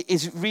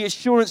 His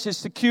reassurance, his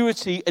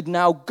security had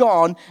now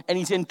gone, and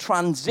he's in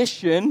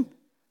transition.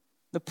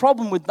 The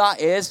problem with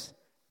that is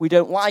we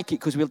don't like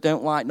it because we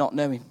don't like not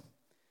knowing.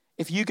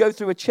 If you go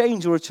through a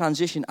change or a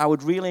transition, I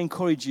would really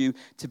encourage you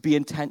to be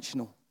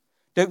intentional.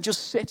 Don't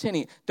just sit in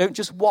it. Don't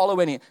just wallow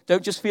in it.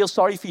 Don't just feel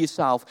sorry for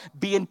yourself.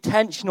 Be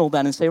intentional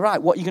then and say,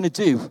 right, what are you going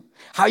to do?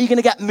 How are you going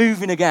to get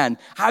moving again?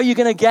 How are you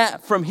going to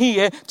get from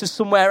here to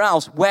somewhere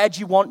else? Where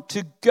do you want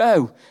to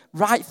go?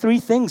 Write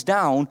 3 things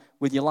down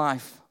with your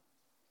life.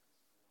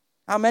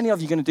 How many of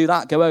you are going to do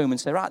that? Go home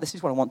and say, right, this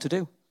is what I want to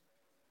do.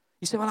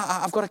 You say, well,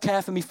 I've got to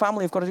care for my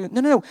family. I've got to do it.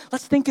 No.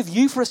 Let's think of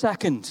you for a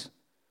second.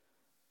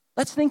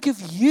 Let's think of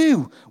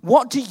you.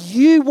 What do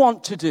you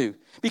want to do?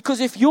 Because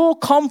if you're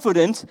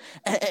confident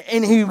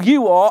in who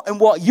you are and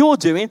what you're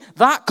doing,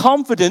 that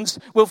confidence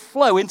will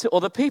flow into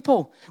other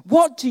people.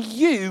 What do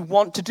you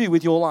want to do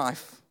with your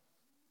life?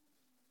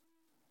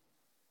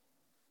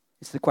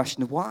 It's the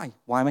question of why.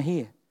 Why am I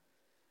here?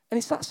 And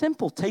it's that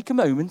simple. Take a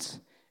moment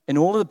in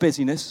all of the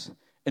busyness,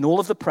 in all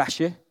of the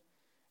pressure,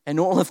 in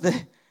all of the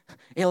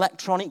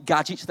electronic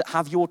gadgets that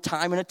have your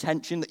time and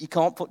attention that you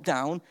can't put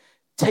down.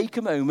 Take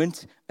a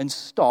moment and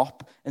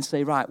stop and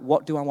say, right,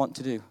 what do I want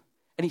to do?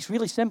 And it's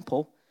really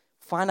simple.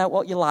 Find out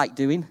what you like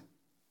doing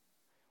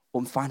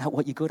and find out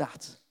what you're good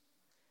at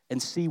and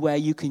see where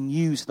you can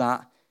use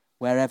that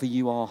wherever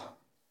you are.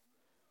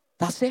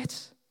 That's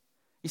it.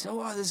 You say,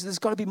 oh, there's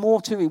got to be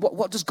more to it.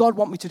 What does God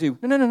want me to do?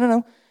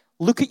 No.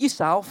 Look at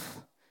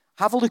yourself.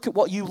 Have a look at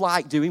what you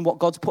like doing, what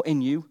God's put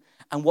in you,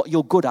 and what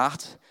you're good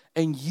at,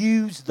 and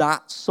use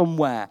that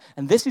somewhere.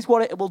 And this is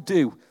what it will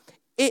do.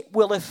 It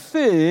will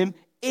affirm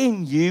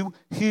in you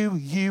who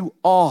you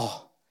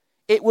are.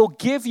 It will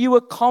give you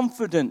a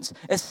confidence,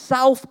 a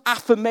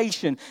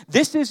self-affirmation.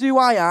 This is who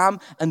I am,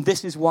 and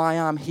this is why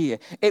I'm here.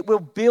 It will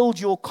build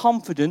your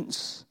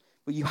confidence,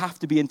 but you have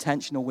to be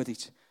intentional with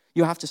it.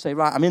 You have to say,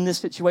 right, I'm in this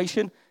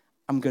situation,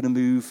 I'm going to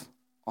move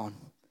on.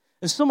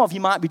 And some of you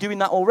might be doing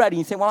that already.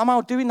 You think, well, I'm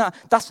out doing that.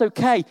 That's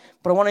okay.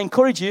 But I want to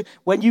encourage you,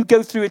 when you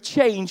go through a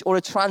change or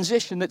a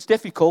transition that's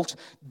difficult,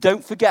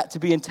 don't forget to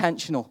be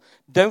intentional.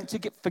 Don't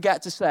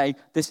forget to say,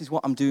 this is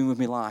what I'm doing with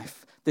my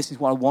life. This is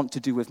what I want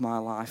to do with my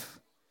life.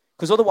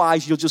 Because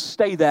otherwise, you'll just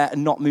stay there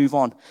and not move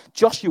on.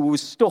 Joshua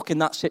was stuck in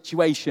that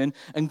situation,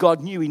 and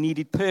God knew he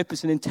needed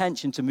purpose and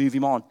intention to move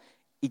him on.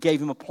 He gave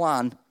him a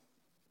plan.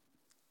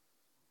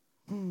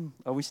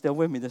 Are we still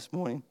with me this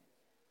morning?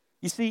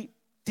 You see,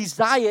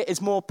 desire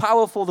is more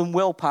powerful than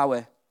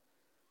willpower.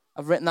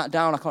 I've written that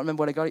down. I can't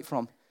remember where I got it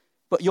from.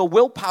 But your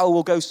willpower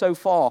will go so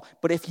far.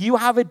 But if you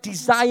have a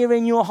desire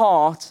in your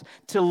heart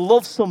to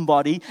love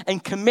somebody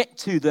and commit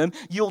to them,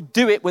 you'll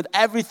do it with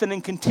everything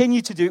and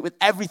continue to do it with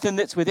everything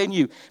that's within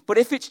you. But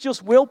if it's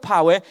just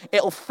willpower,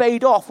 it'll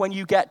fade off when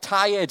you get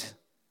tired.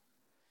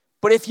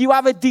 But if you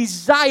have a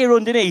desire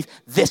underneath,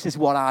 this is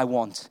what I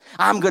want.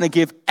 I'm going to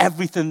give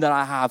everything that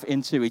I have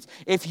into it.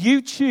 If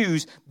you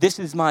choose, this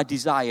is my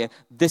desire,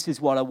 this is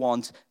what I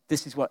want,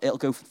 this is what, it'll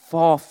go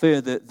far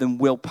further than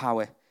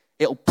willpower.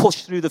 It'll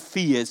push through the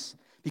fears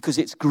because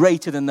it's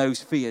greater than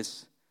those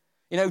fears.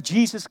 You know,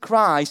 Jesus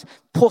Christ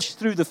pushed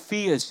through the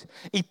fears.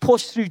 He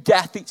pushed through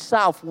death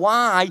itself.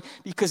 Why?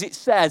 Because it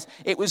says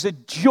it was a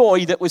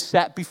joy that was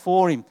set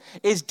before him.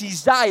 His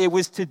desire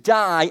was to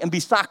die and be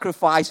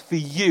sacrificed for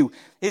you.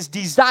 His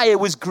desire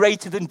was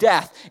greater than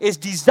death. His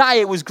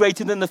desire was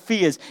greater than the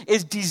fears.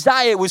 His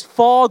desire was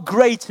far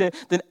greater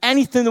than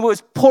anything that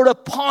was put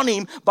upon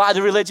him by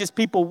the religious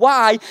people.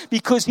 Why?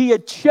 Because he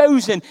had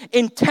chosen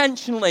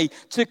intentionally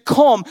to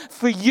come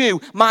for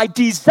you. My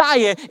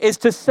desire is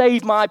to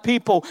save my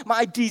people.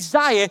 My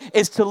desire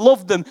is to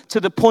love them to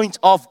the point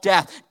of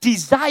death.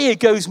 Desire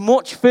goes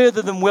much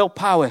further than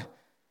willpower.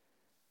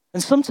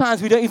 And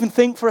sometimes we don't even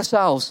think for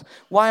ourselves,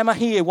 why am I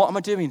here? What am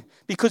I doing?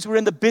 Because we're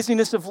in the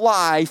busyness of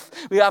life.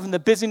 We're having the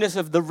busyness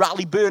of the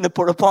rally burner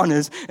put upon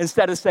us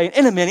instead of saying,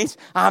 in a minute,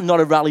 I'm not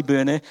a rally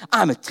burner.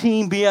 I'm a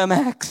team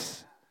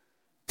BMX.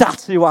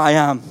 That's who I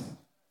am.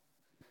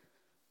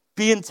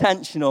 Be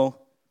intentional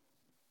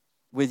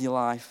with your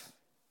life.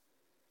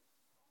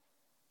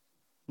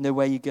 Know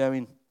where you're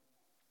going.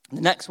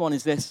 The next one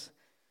is this.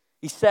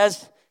 He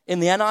says in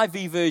the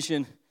NIV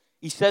version,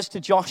 he says to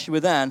Joshua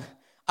then,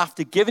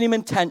 after giving him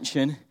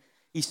intention,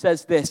 he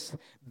says this,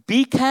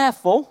 be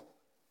careful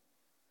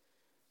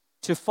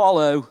to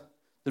follow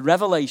the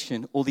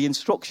revelation or the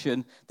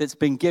instruction that's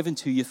been given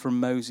to you from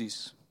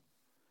Moses.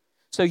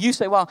 So you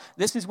say, well,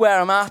 this is where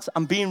I'm at.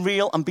 I'm being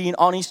real. I'm being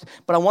honest.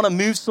 But I want to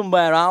move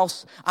somewhere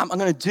else. I'm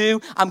going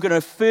to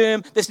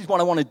affirm. This is what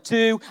I want to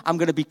do. I'm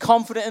going to be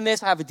confident in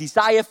this. I have a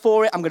desire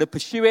for it. I'm going to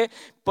pursue it.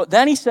 But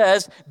then he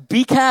says,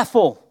 be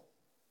careful.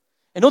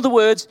 In other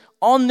words,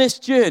 on this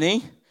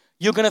journey,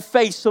 you're going to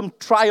face some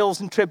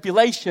trials and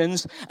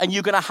tribulations, and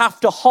you're going to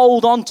have to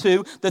hold on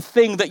to the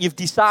thing that you've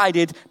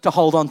decided to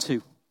hold on to.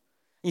 And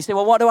you say,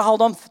 well, what do I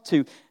hold on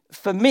to?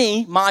 For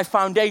me, my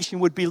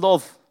foundation would be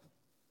love.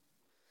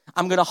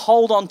 I'm going to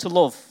hold on to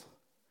love.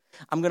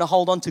 I'm going to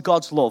hold on to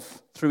God's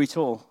love through it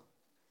all.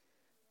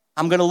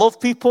 I'm going to love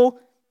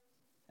people,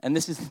 and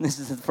this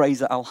is the phrase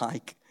that I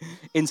like,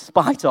 in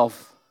spite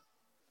of.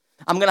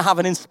 I'm going to have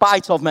an in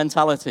spite of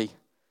mentality.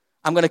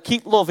 I'm going to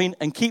keep loving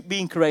and keep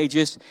being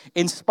courageous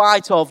in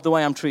spite of the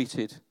way I'm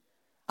treated.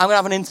 I'm going to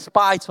have an in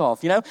spite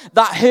of,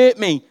 that hurt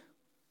me.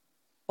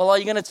 Well, are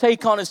you going to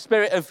take on a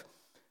spirit of,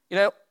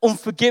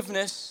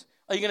 unforgiveness?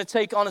 Are you going to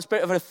take on a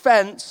spirit of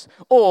offense?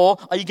 Or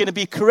are you going to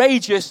be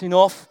courageous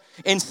enough,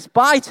 in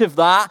spite of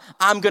that,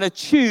 I'm going to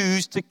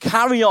choose to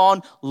carry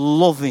on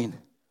loving.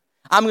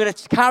 I'm going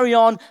to carry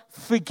on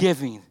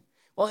forgiving.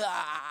 Well,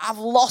 I've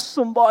lost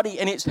somebody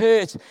and it's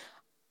hurt.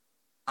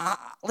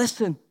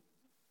 Listen.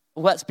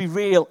 Let's be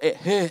real, it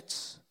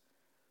hurts.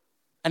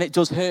 And it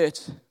does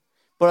hurt.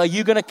 But are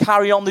you going to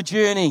carry on the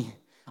journey?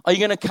 Are you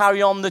going to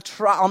carry on the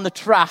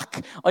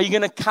track? Are you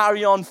going to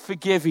carry on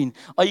forgiving?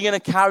 Are you going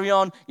to carry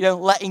on,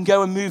 letting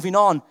go and moving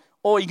on?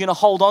 Or are you going to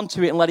hold on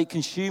to it and let it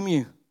consume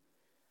you?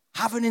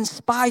 Have an in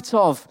spite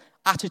of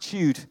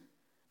attitude.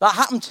 That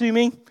happened to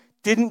me.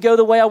 Didn't go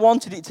the way I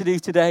wanted it to do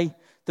today.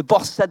 The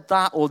boss said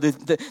that, or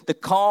the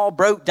car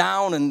broke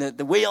down and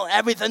the wheel,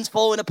 everything's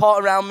falling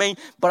apart around me,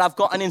 but I've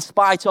got an in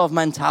spite of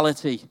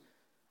mentality.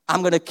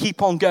 I'm going to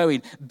keep on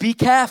going. Be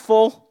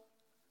careful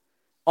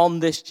on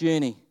this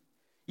journey.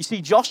 You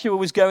see, Joshua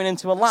was going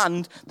into a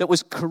land that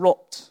was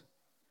corrupt.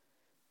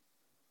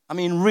 I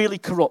mean, really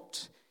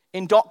corrupt.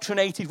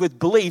 Indoctrinated with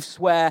beliefs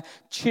where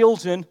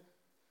children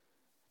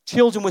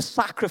were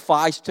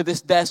sacrificed to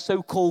their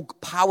so-called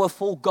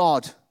powerful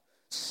God.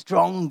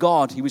 Strong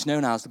God, he was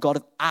known as the God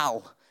of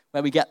Al,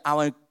 where we get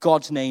our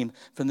God's name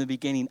from the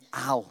beginning,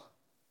 Al,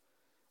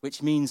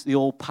 which means the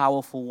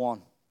all-powerful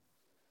one.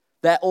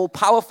 Their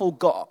all-powerful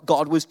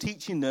God was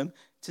teaching them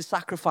to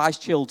sacrifice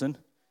children,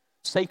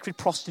 sacred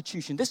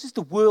prostitution. This is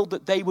the world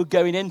that they were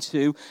going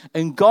into,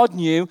 and God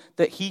knew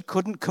that he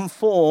couldn't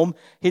conform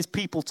his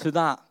people to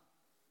that.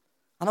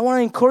 And I want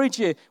to encourage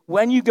you,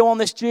 when you go on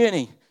this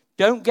journey,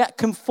 don't get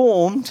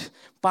conformed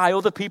by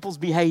other people's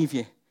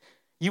behavior.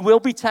 You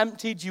will be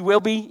tempted. You will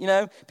be,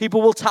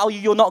 people will tell you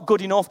you're not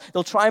good enough.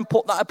 They'll try and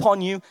put that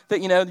upon you, that,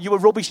 you were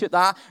rubbish at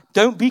that.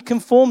 Don't be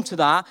conformed to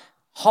that.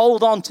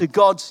 Hold on to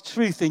God's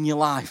truth in your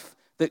life,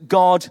 that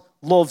God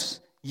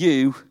loves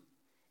you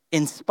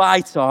in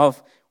spite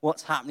of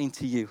what's happening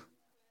to you.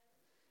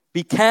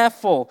 Be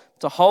careful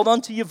to hold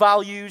on to your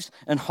values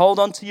and hold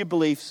on to your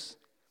beliefs.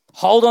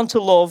 Hold on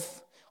to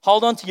love.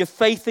 Hold on to your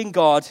faith in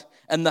God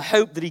and the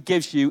hope that he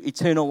gives you,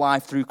 eternal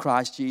life through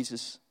Christ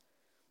Jesus.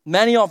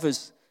 Many of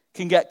us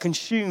can get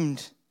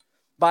consumed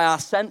by our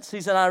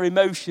senses and our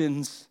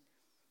emotions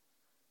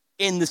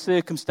in the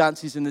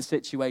circumstances and the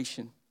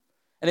situation.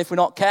 And if we're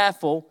not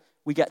careful,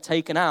 we get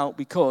taken out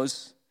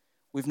because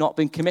we've not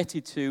been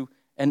committed to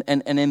and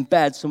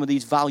embed some of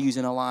these values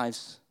in our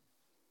lives.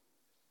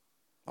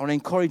 I want to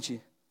encourage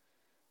you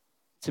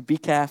to be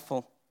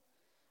careful.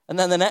 And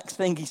then the next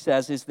thing he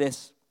says is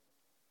this: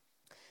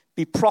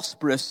 be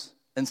prosperous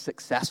and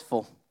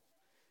successful.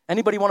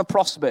 Anybody want to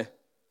prosper?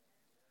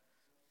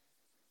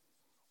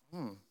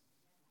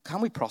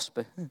 Can we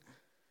prosper? Do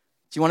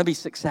you want to be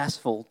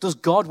successful? Does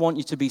God want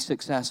you to be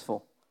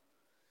successful?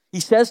 He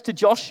says to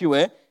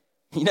Joshua,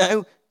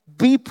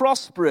 be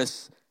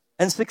prosperous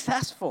and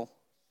successful.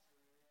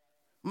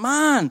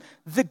 Man,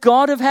 the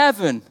God of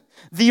heaven,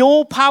 the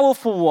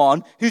all-powerful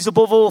one who's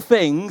above all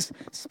things,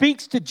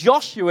 speaks to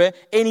Joshua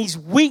in his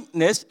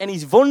weakness and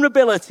his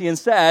vulnerability and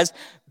says,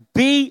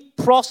 be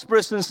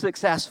prosperous and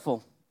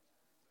successful.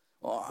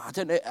 Oh, I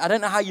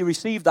don't know how you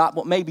receive that,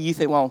 but maybe you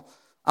think, well,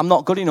 I'm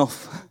not good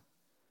enough.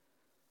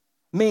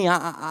 Me,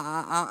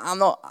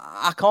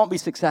 I can't be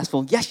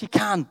successful. Yes, you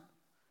can.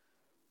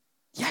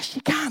 Yes,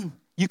 you can.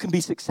 You can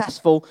be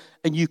successful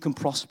and you can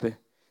prosper.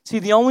 See,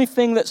 the only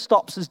thing that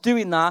stops us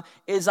doing that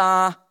is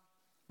our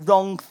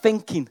wrong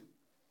thinking.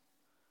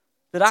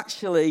 That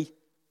actually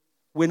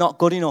we're not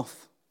good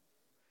enough.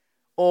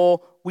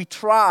 Or we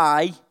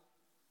try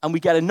and we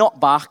get a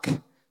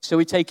knockback, so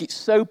we take it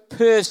so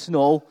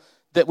personal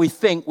that we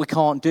think we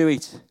can't do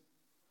it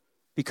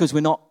because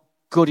we're not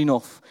good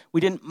enough. We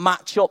didn't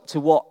match up to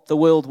what the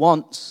world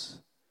wants.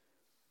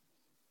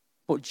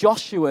 But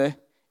Joshua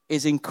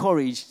is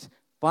encouraged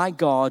by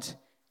God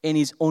in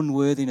his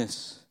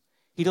unworthiness.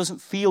 He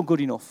doesn't feel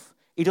good enough.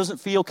 He doesn't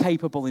feel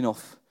capable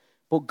enough.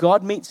 But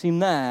God meets him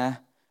there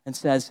and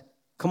says,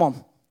 come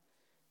on,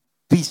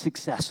 be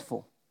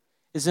successful.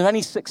 Is there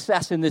any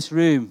success in this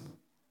room?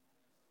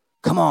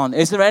 Come on,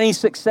 is there any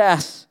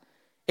success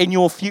in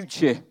your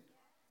future?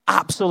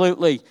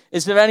 Absolutely.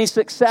 Is there any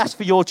success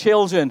for your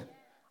children?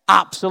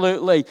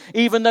 Absolutely.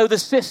 Even though the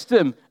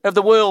system of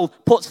the world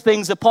puts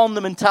things upon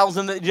them and tells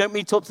them that they don't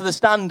meet up to the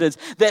standards,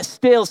 they're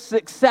still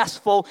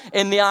successful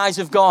in the eyes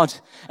of God.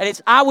 And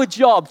it's our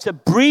job to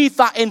breathe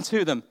that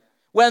into them.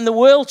 When the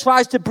world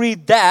tries to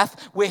breathe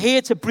death, we're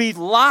here to breathe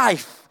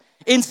life.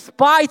 In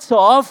spite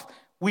of,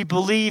 we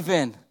believe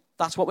in.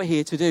 That's what we're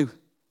here to do.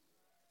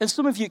 And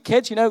some of you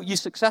kids, you're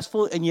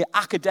successful and you're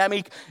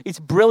academic. It's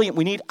brilliant.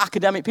 We need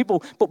academic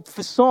people. But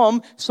for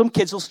some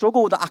kids will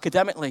struggle with that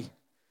academically.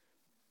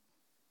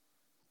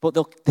 But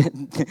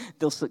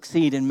they'll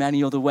succeed in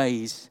many other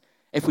ways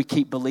if we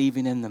keep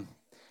believing in them.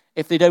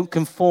 If they don't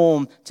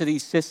conform to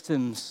these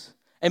systems.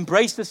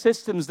 Embrace the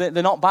systems. They're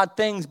not bad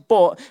things,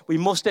 but we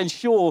must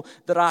ensure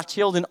that our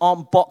children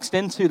aren't boxed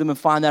into them and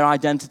find their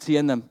identity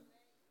in them.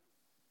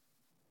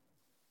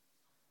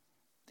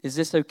 Is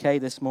this okay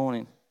this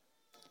morning?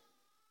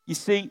 You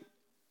see,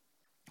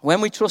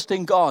 when we trust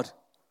in God,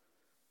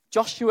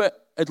 Joshua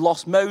had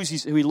lost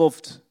Moses, who he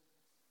loved.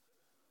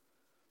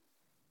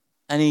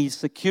 And his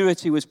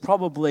security was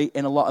probably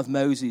in a lot of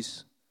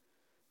Moses.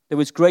 There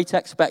was great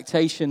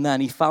expectation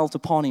then. He felt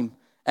upon him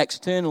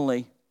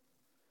externally.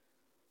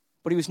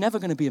 But he was never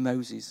going to be a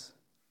Moses.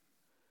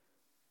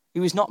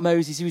 He was not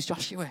Moses, he was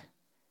Joshua.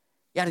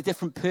 He had a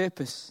different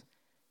purpose.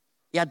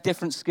 He had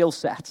different skill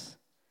sets.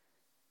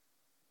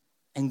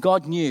 And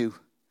God knew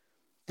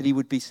that he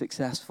would be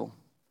successful.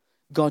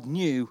 God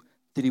knew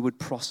that he would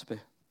prosper.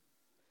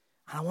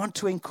 And I want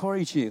to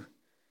encourage you,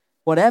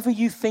 whatever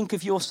you think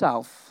of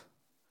yourself,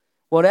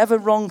 whatever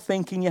wrong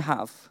thinking you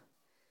have,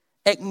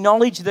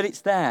 acknowledge that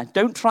it's there.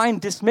 Don't try and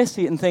dismiss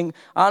it and think,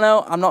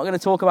 no, I'm not going to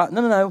talk about it.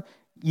 No.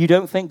 You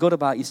don't think good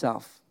about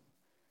yourself.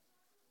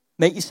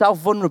 Make yourself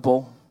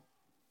vulnerable,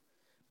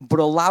 but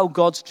allow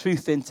God's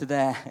truth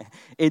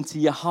into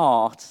your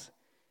heart.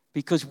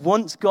 Because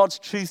once God's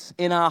truth's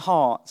in our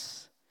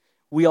hearts,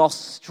 we are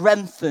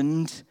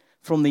strengthened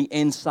from the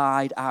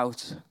inside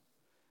out.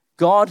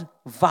 God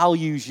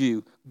values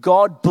you.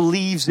 God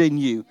believes in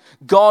you.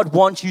 God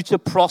wants you to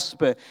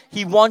prosper.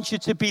 He wants you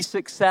to be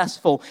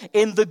successful.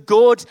 In the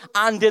good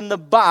and in the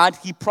bad,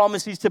 he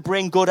promises to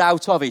bring good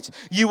out of it.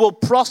 You will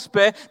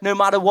prosper no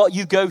matter what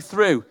you go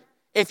through.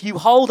 If you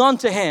hold on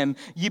to him,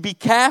 you be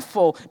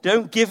careful.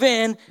 Don't give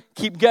in.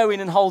 Keep going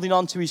and holding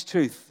on to his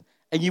truth.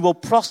 And you will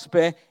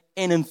prosper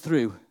in and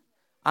through.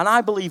 And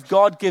I believe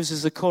God gives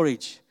us a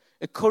courage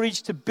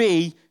to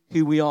be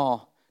who we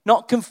are.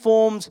 Not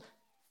conformed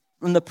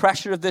from the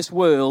pressure of this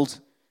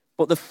world,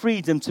 but the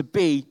freedom to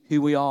be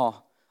who we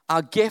are.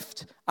 Our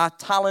gift, our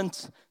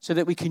talent, so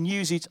that we can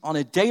use it on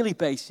a daily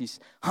basis,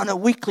 on a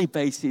weekly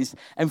basis,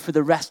 and for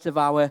the rest of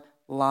our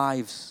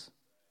lives.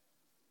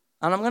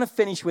 And I'm going to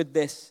finish with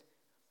this.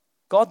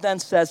 God then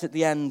says at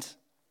the end,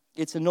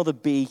 it's another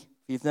B. If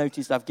you've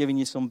noticed, I've given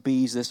you some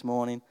B's this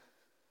morning.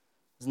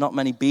 There's not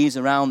many B's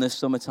around this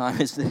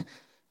summertime, is there?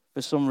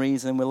 For some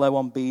reason, we're low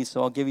on B's,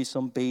 so I'll give you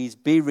some B's.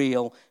 Be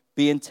real,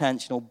 be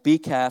intentional, be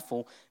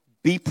careful,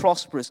 be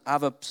prosperous,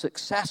 have a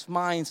success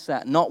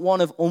mindset, not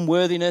one of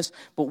unworthiness,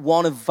 but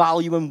one of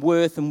value and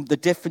worth and the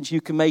difference you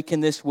can make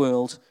in this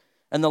world.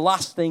 And the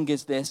last thing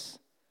is this,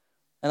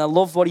 and I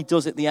love what he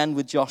does at the end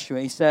with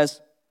Joshua. He says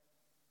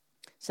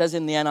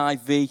in the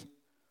NIV, he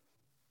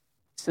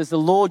says, the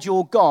Lord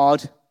your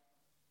God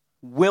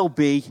will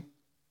be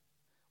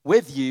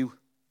with you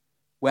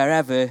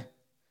wherever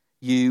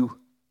you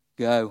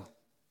go.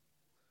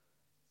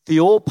 The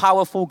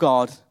all-powerful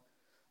God,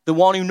 the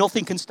one who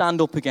nothing can stand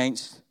up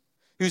against,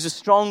 who's a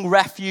strong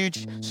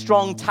refuge,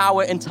 strong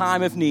tower in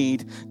time of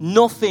need.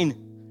 Nothing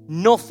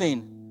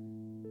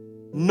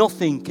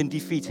can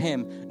defeat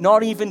him.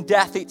 Not even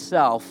death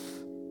itself.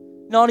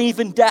 Not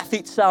even death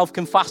itself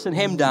can fasten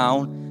him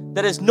down.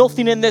 There is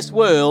nothing in this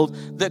world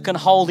that can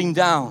hold him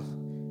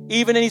down.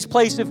 Even in his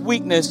place of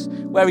weakness,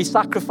 where he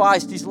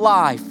sacrificed his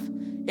life,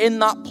 in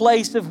that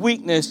place of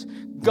weakness,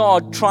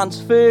 God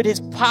transferred his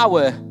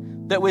power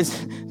that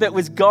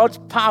was God's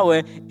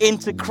power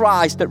into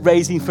Christ that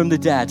raised him from the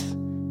dead.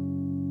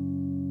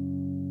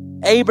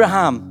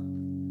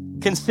 Abraham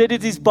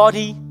considered his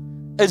body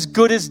as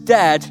good as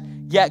dead,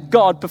 yet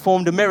God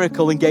performed a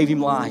miracle and gave him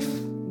life.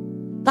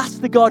 That's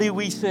the God who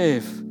we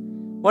serve.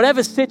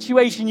 Whatever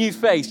situation you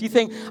face, you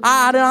think,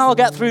 I don't know how I'll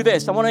get through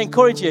this. I want to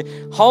encourage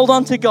you, hold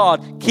on to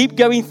God. Keep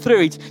going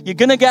through it. You're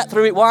going to get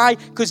through it. Why?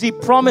 Because he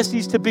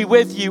promises to be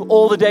with you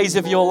all the days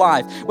of your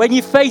life. When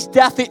you face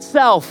death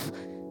itself,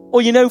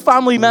 or you know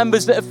family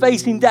members that are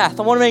facing death,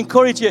 I want to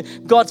encourage you,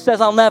 God says,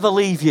 I'll never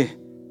leave you.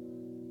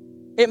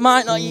 It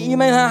might not, you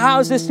may know, how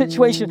is this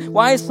situation?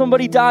 Why has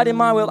somebody died in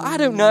my world? I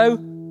don't know.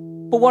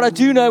 But what I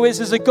do know is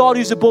there's a God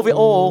who's above it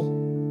all.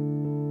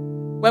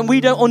 When we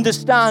don't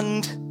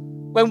understand,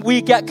 when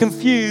we get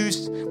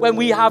confused, when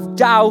we have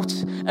doubt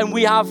and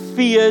we have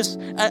fears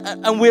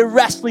and we're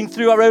wrestling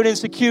through our own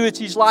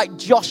insecurities like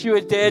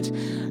Joshua did,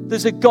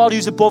 there's a God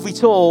who's above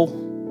it all.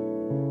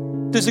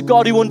 There's a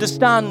God who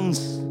understands.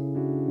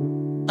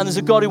 And there's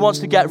a God who wants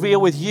to get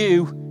real with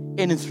you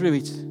in and through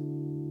it.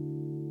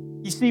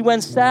 You see,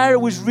 when Sarah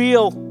was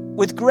real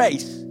with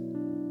Grace,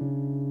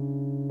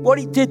 what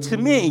it did to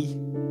me,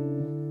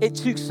 it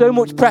took so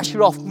much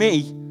pressure off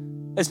me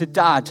as a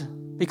dad,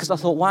 because I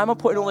thought, why am I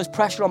putting all this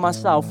pressure on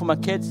myself for my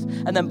kids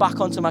and then back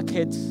onto my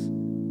kids?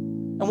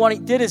 And what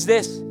it did is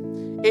this,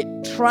 it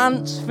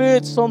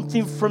transferred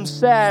something from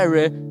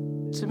Sarah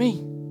to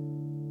me.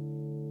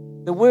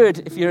 The word,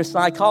 if you're a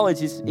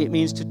psychologist, it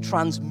means to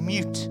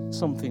transmute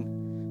something.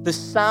 The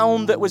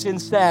sound that was in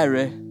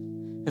Sarah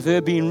of her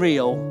being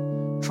real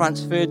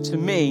transferred to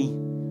me,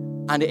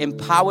 and it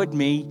empowered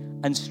me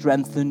and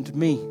strengthened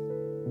me.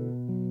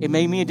 It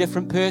made me a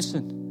different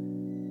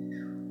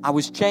person. I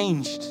was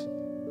changed.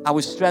 I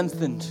was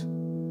strengthened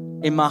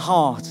in my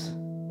heart.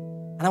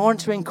 And I want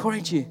to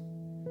encourage you.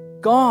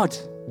 God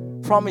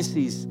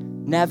promises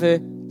never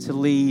to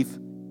leave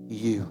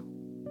you.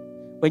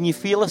 When you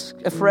feel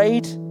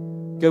afraid,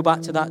 go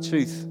back to that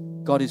truth.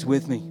 God is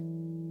with me.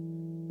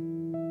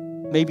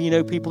 Maybe you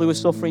know people who are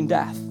suffering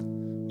death.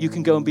 You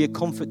can go and be a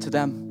comfort to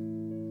them.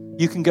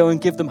 You can go and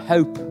give them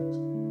hope.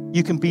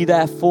 You can be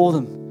there for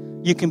them.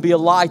 You can be a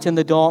light in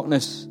the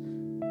darkness.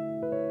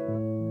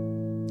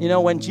 You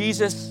know, when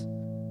Jesus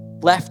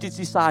left his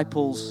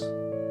disciples,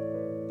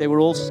 they were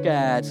all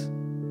scared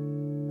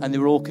and they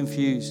were all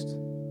confused.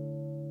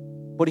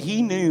 But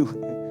he knew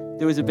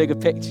there was a bigger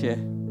picture,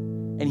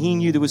 and he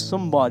knew there was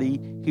somebody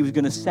he was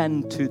going to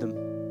send to them.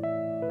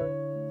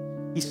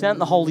 He sent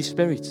the Holy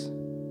Spirit,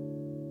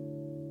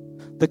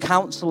 the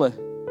Counselor,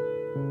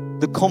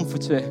 the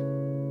Comforter,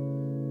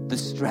 the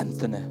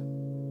Strengthener.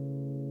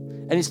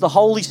 And it's the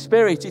Holy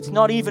Spirit. It's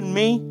not even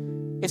me.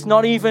 It's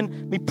not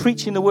even me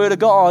preaching the Word of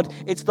God.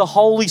 It's the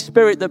Holy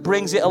Spirit that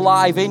brings it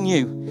alive in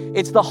you.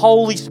 It's the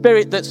Holy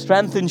Spirit that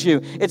strengthens you.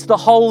 It's the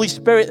Holy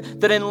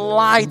Spirit that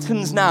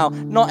enlightens now,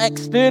 not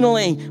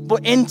externally,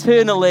 but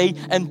internally,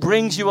 and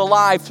brings you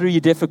alive through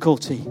your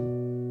difficulty.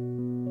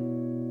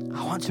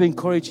 I want to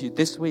encourage you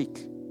this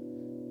week.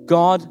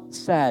 God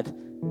said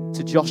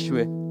to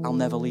Joshua, I'll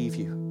never leave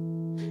you.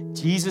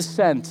 Jesus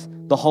sent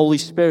the Holy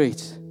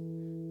Spirit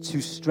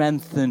to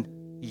strengthen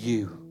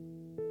you.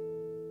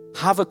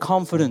 Have a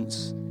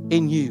confidence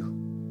in you.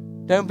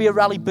 Don't be a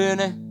rally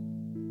burner.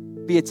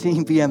 Be a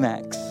team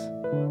BMX.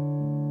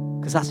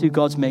 Because that's who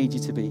God's made you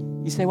to be.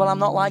 You say, well, I'm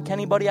not like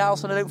anybody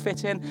else and I don't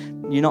fit in.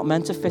 You're not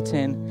meant to fit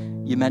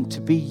in. You're meant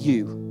to be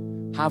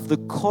you. Have the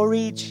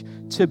courage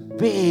to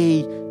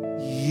be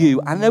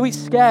you. I know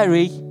it's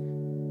scary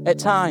at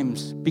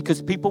times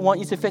because people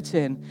want you to fit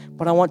in.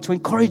 But I want to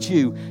encourage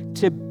you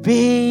to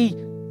be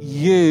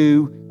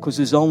you, because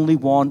there's only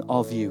one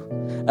of you.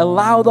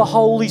 Allow the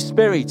Holy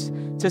Spirit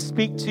to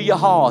speak to your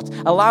heart.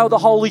 Allow the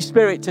Holy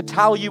Spirit to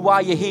tell you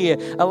why you're here.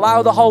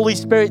 Allow the Holy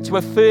Spirit to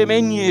affirm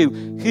in you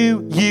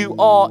who you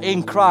are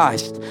in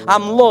Christ.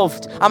 I'm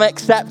loved. I'm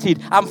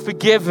accepted. I'm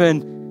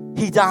forgiven.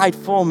 He died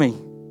for me.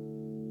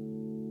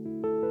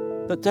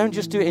 But don't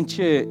just do it in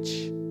church.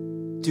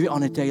 Do it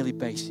on a daily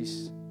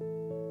basis.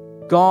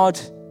 God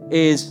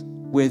is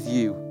with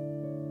you.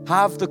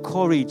 Have the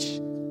courage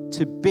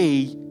to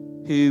be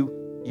who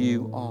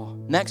you are.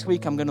 Next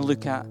week, I'm going to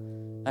look at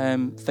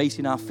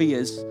facing our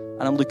fears.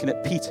 And I'm looking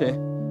at Peter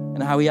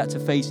and how he had to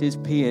face his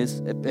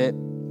fears,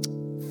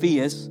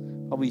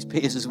 probably his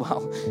peers as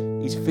well,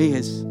 his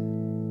fears,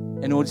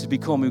 in order to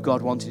become who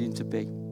God wanted him to be.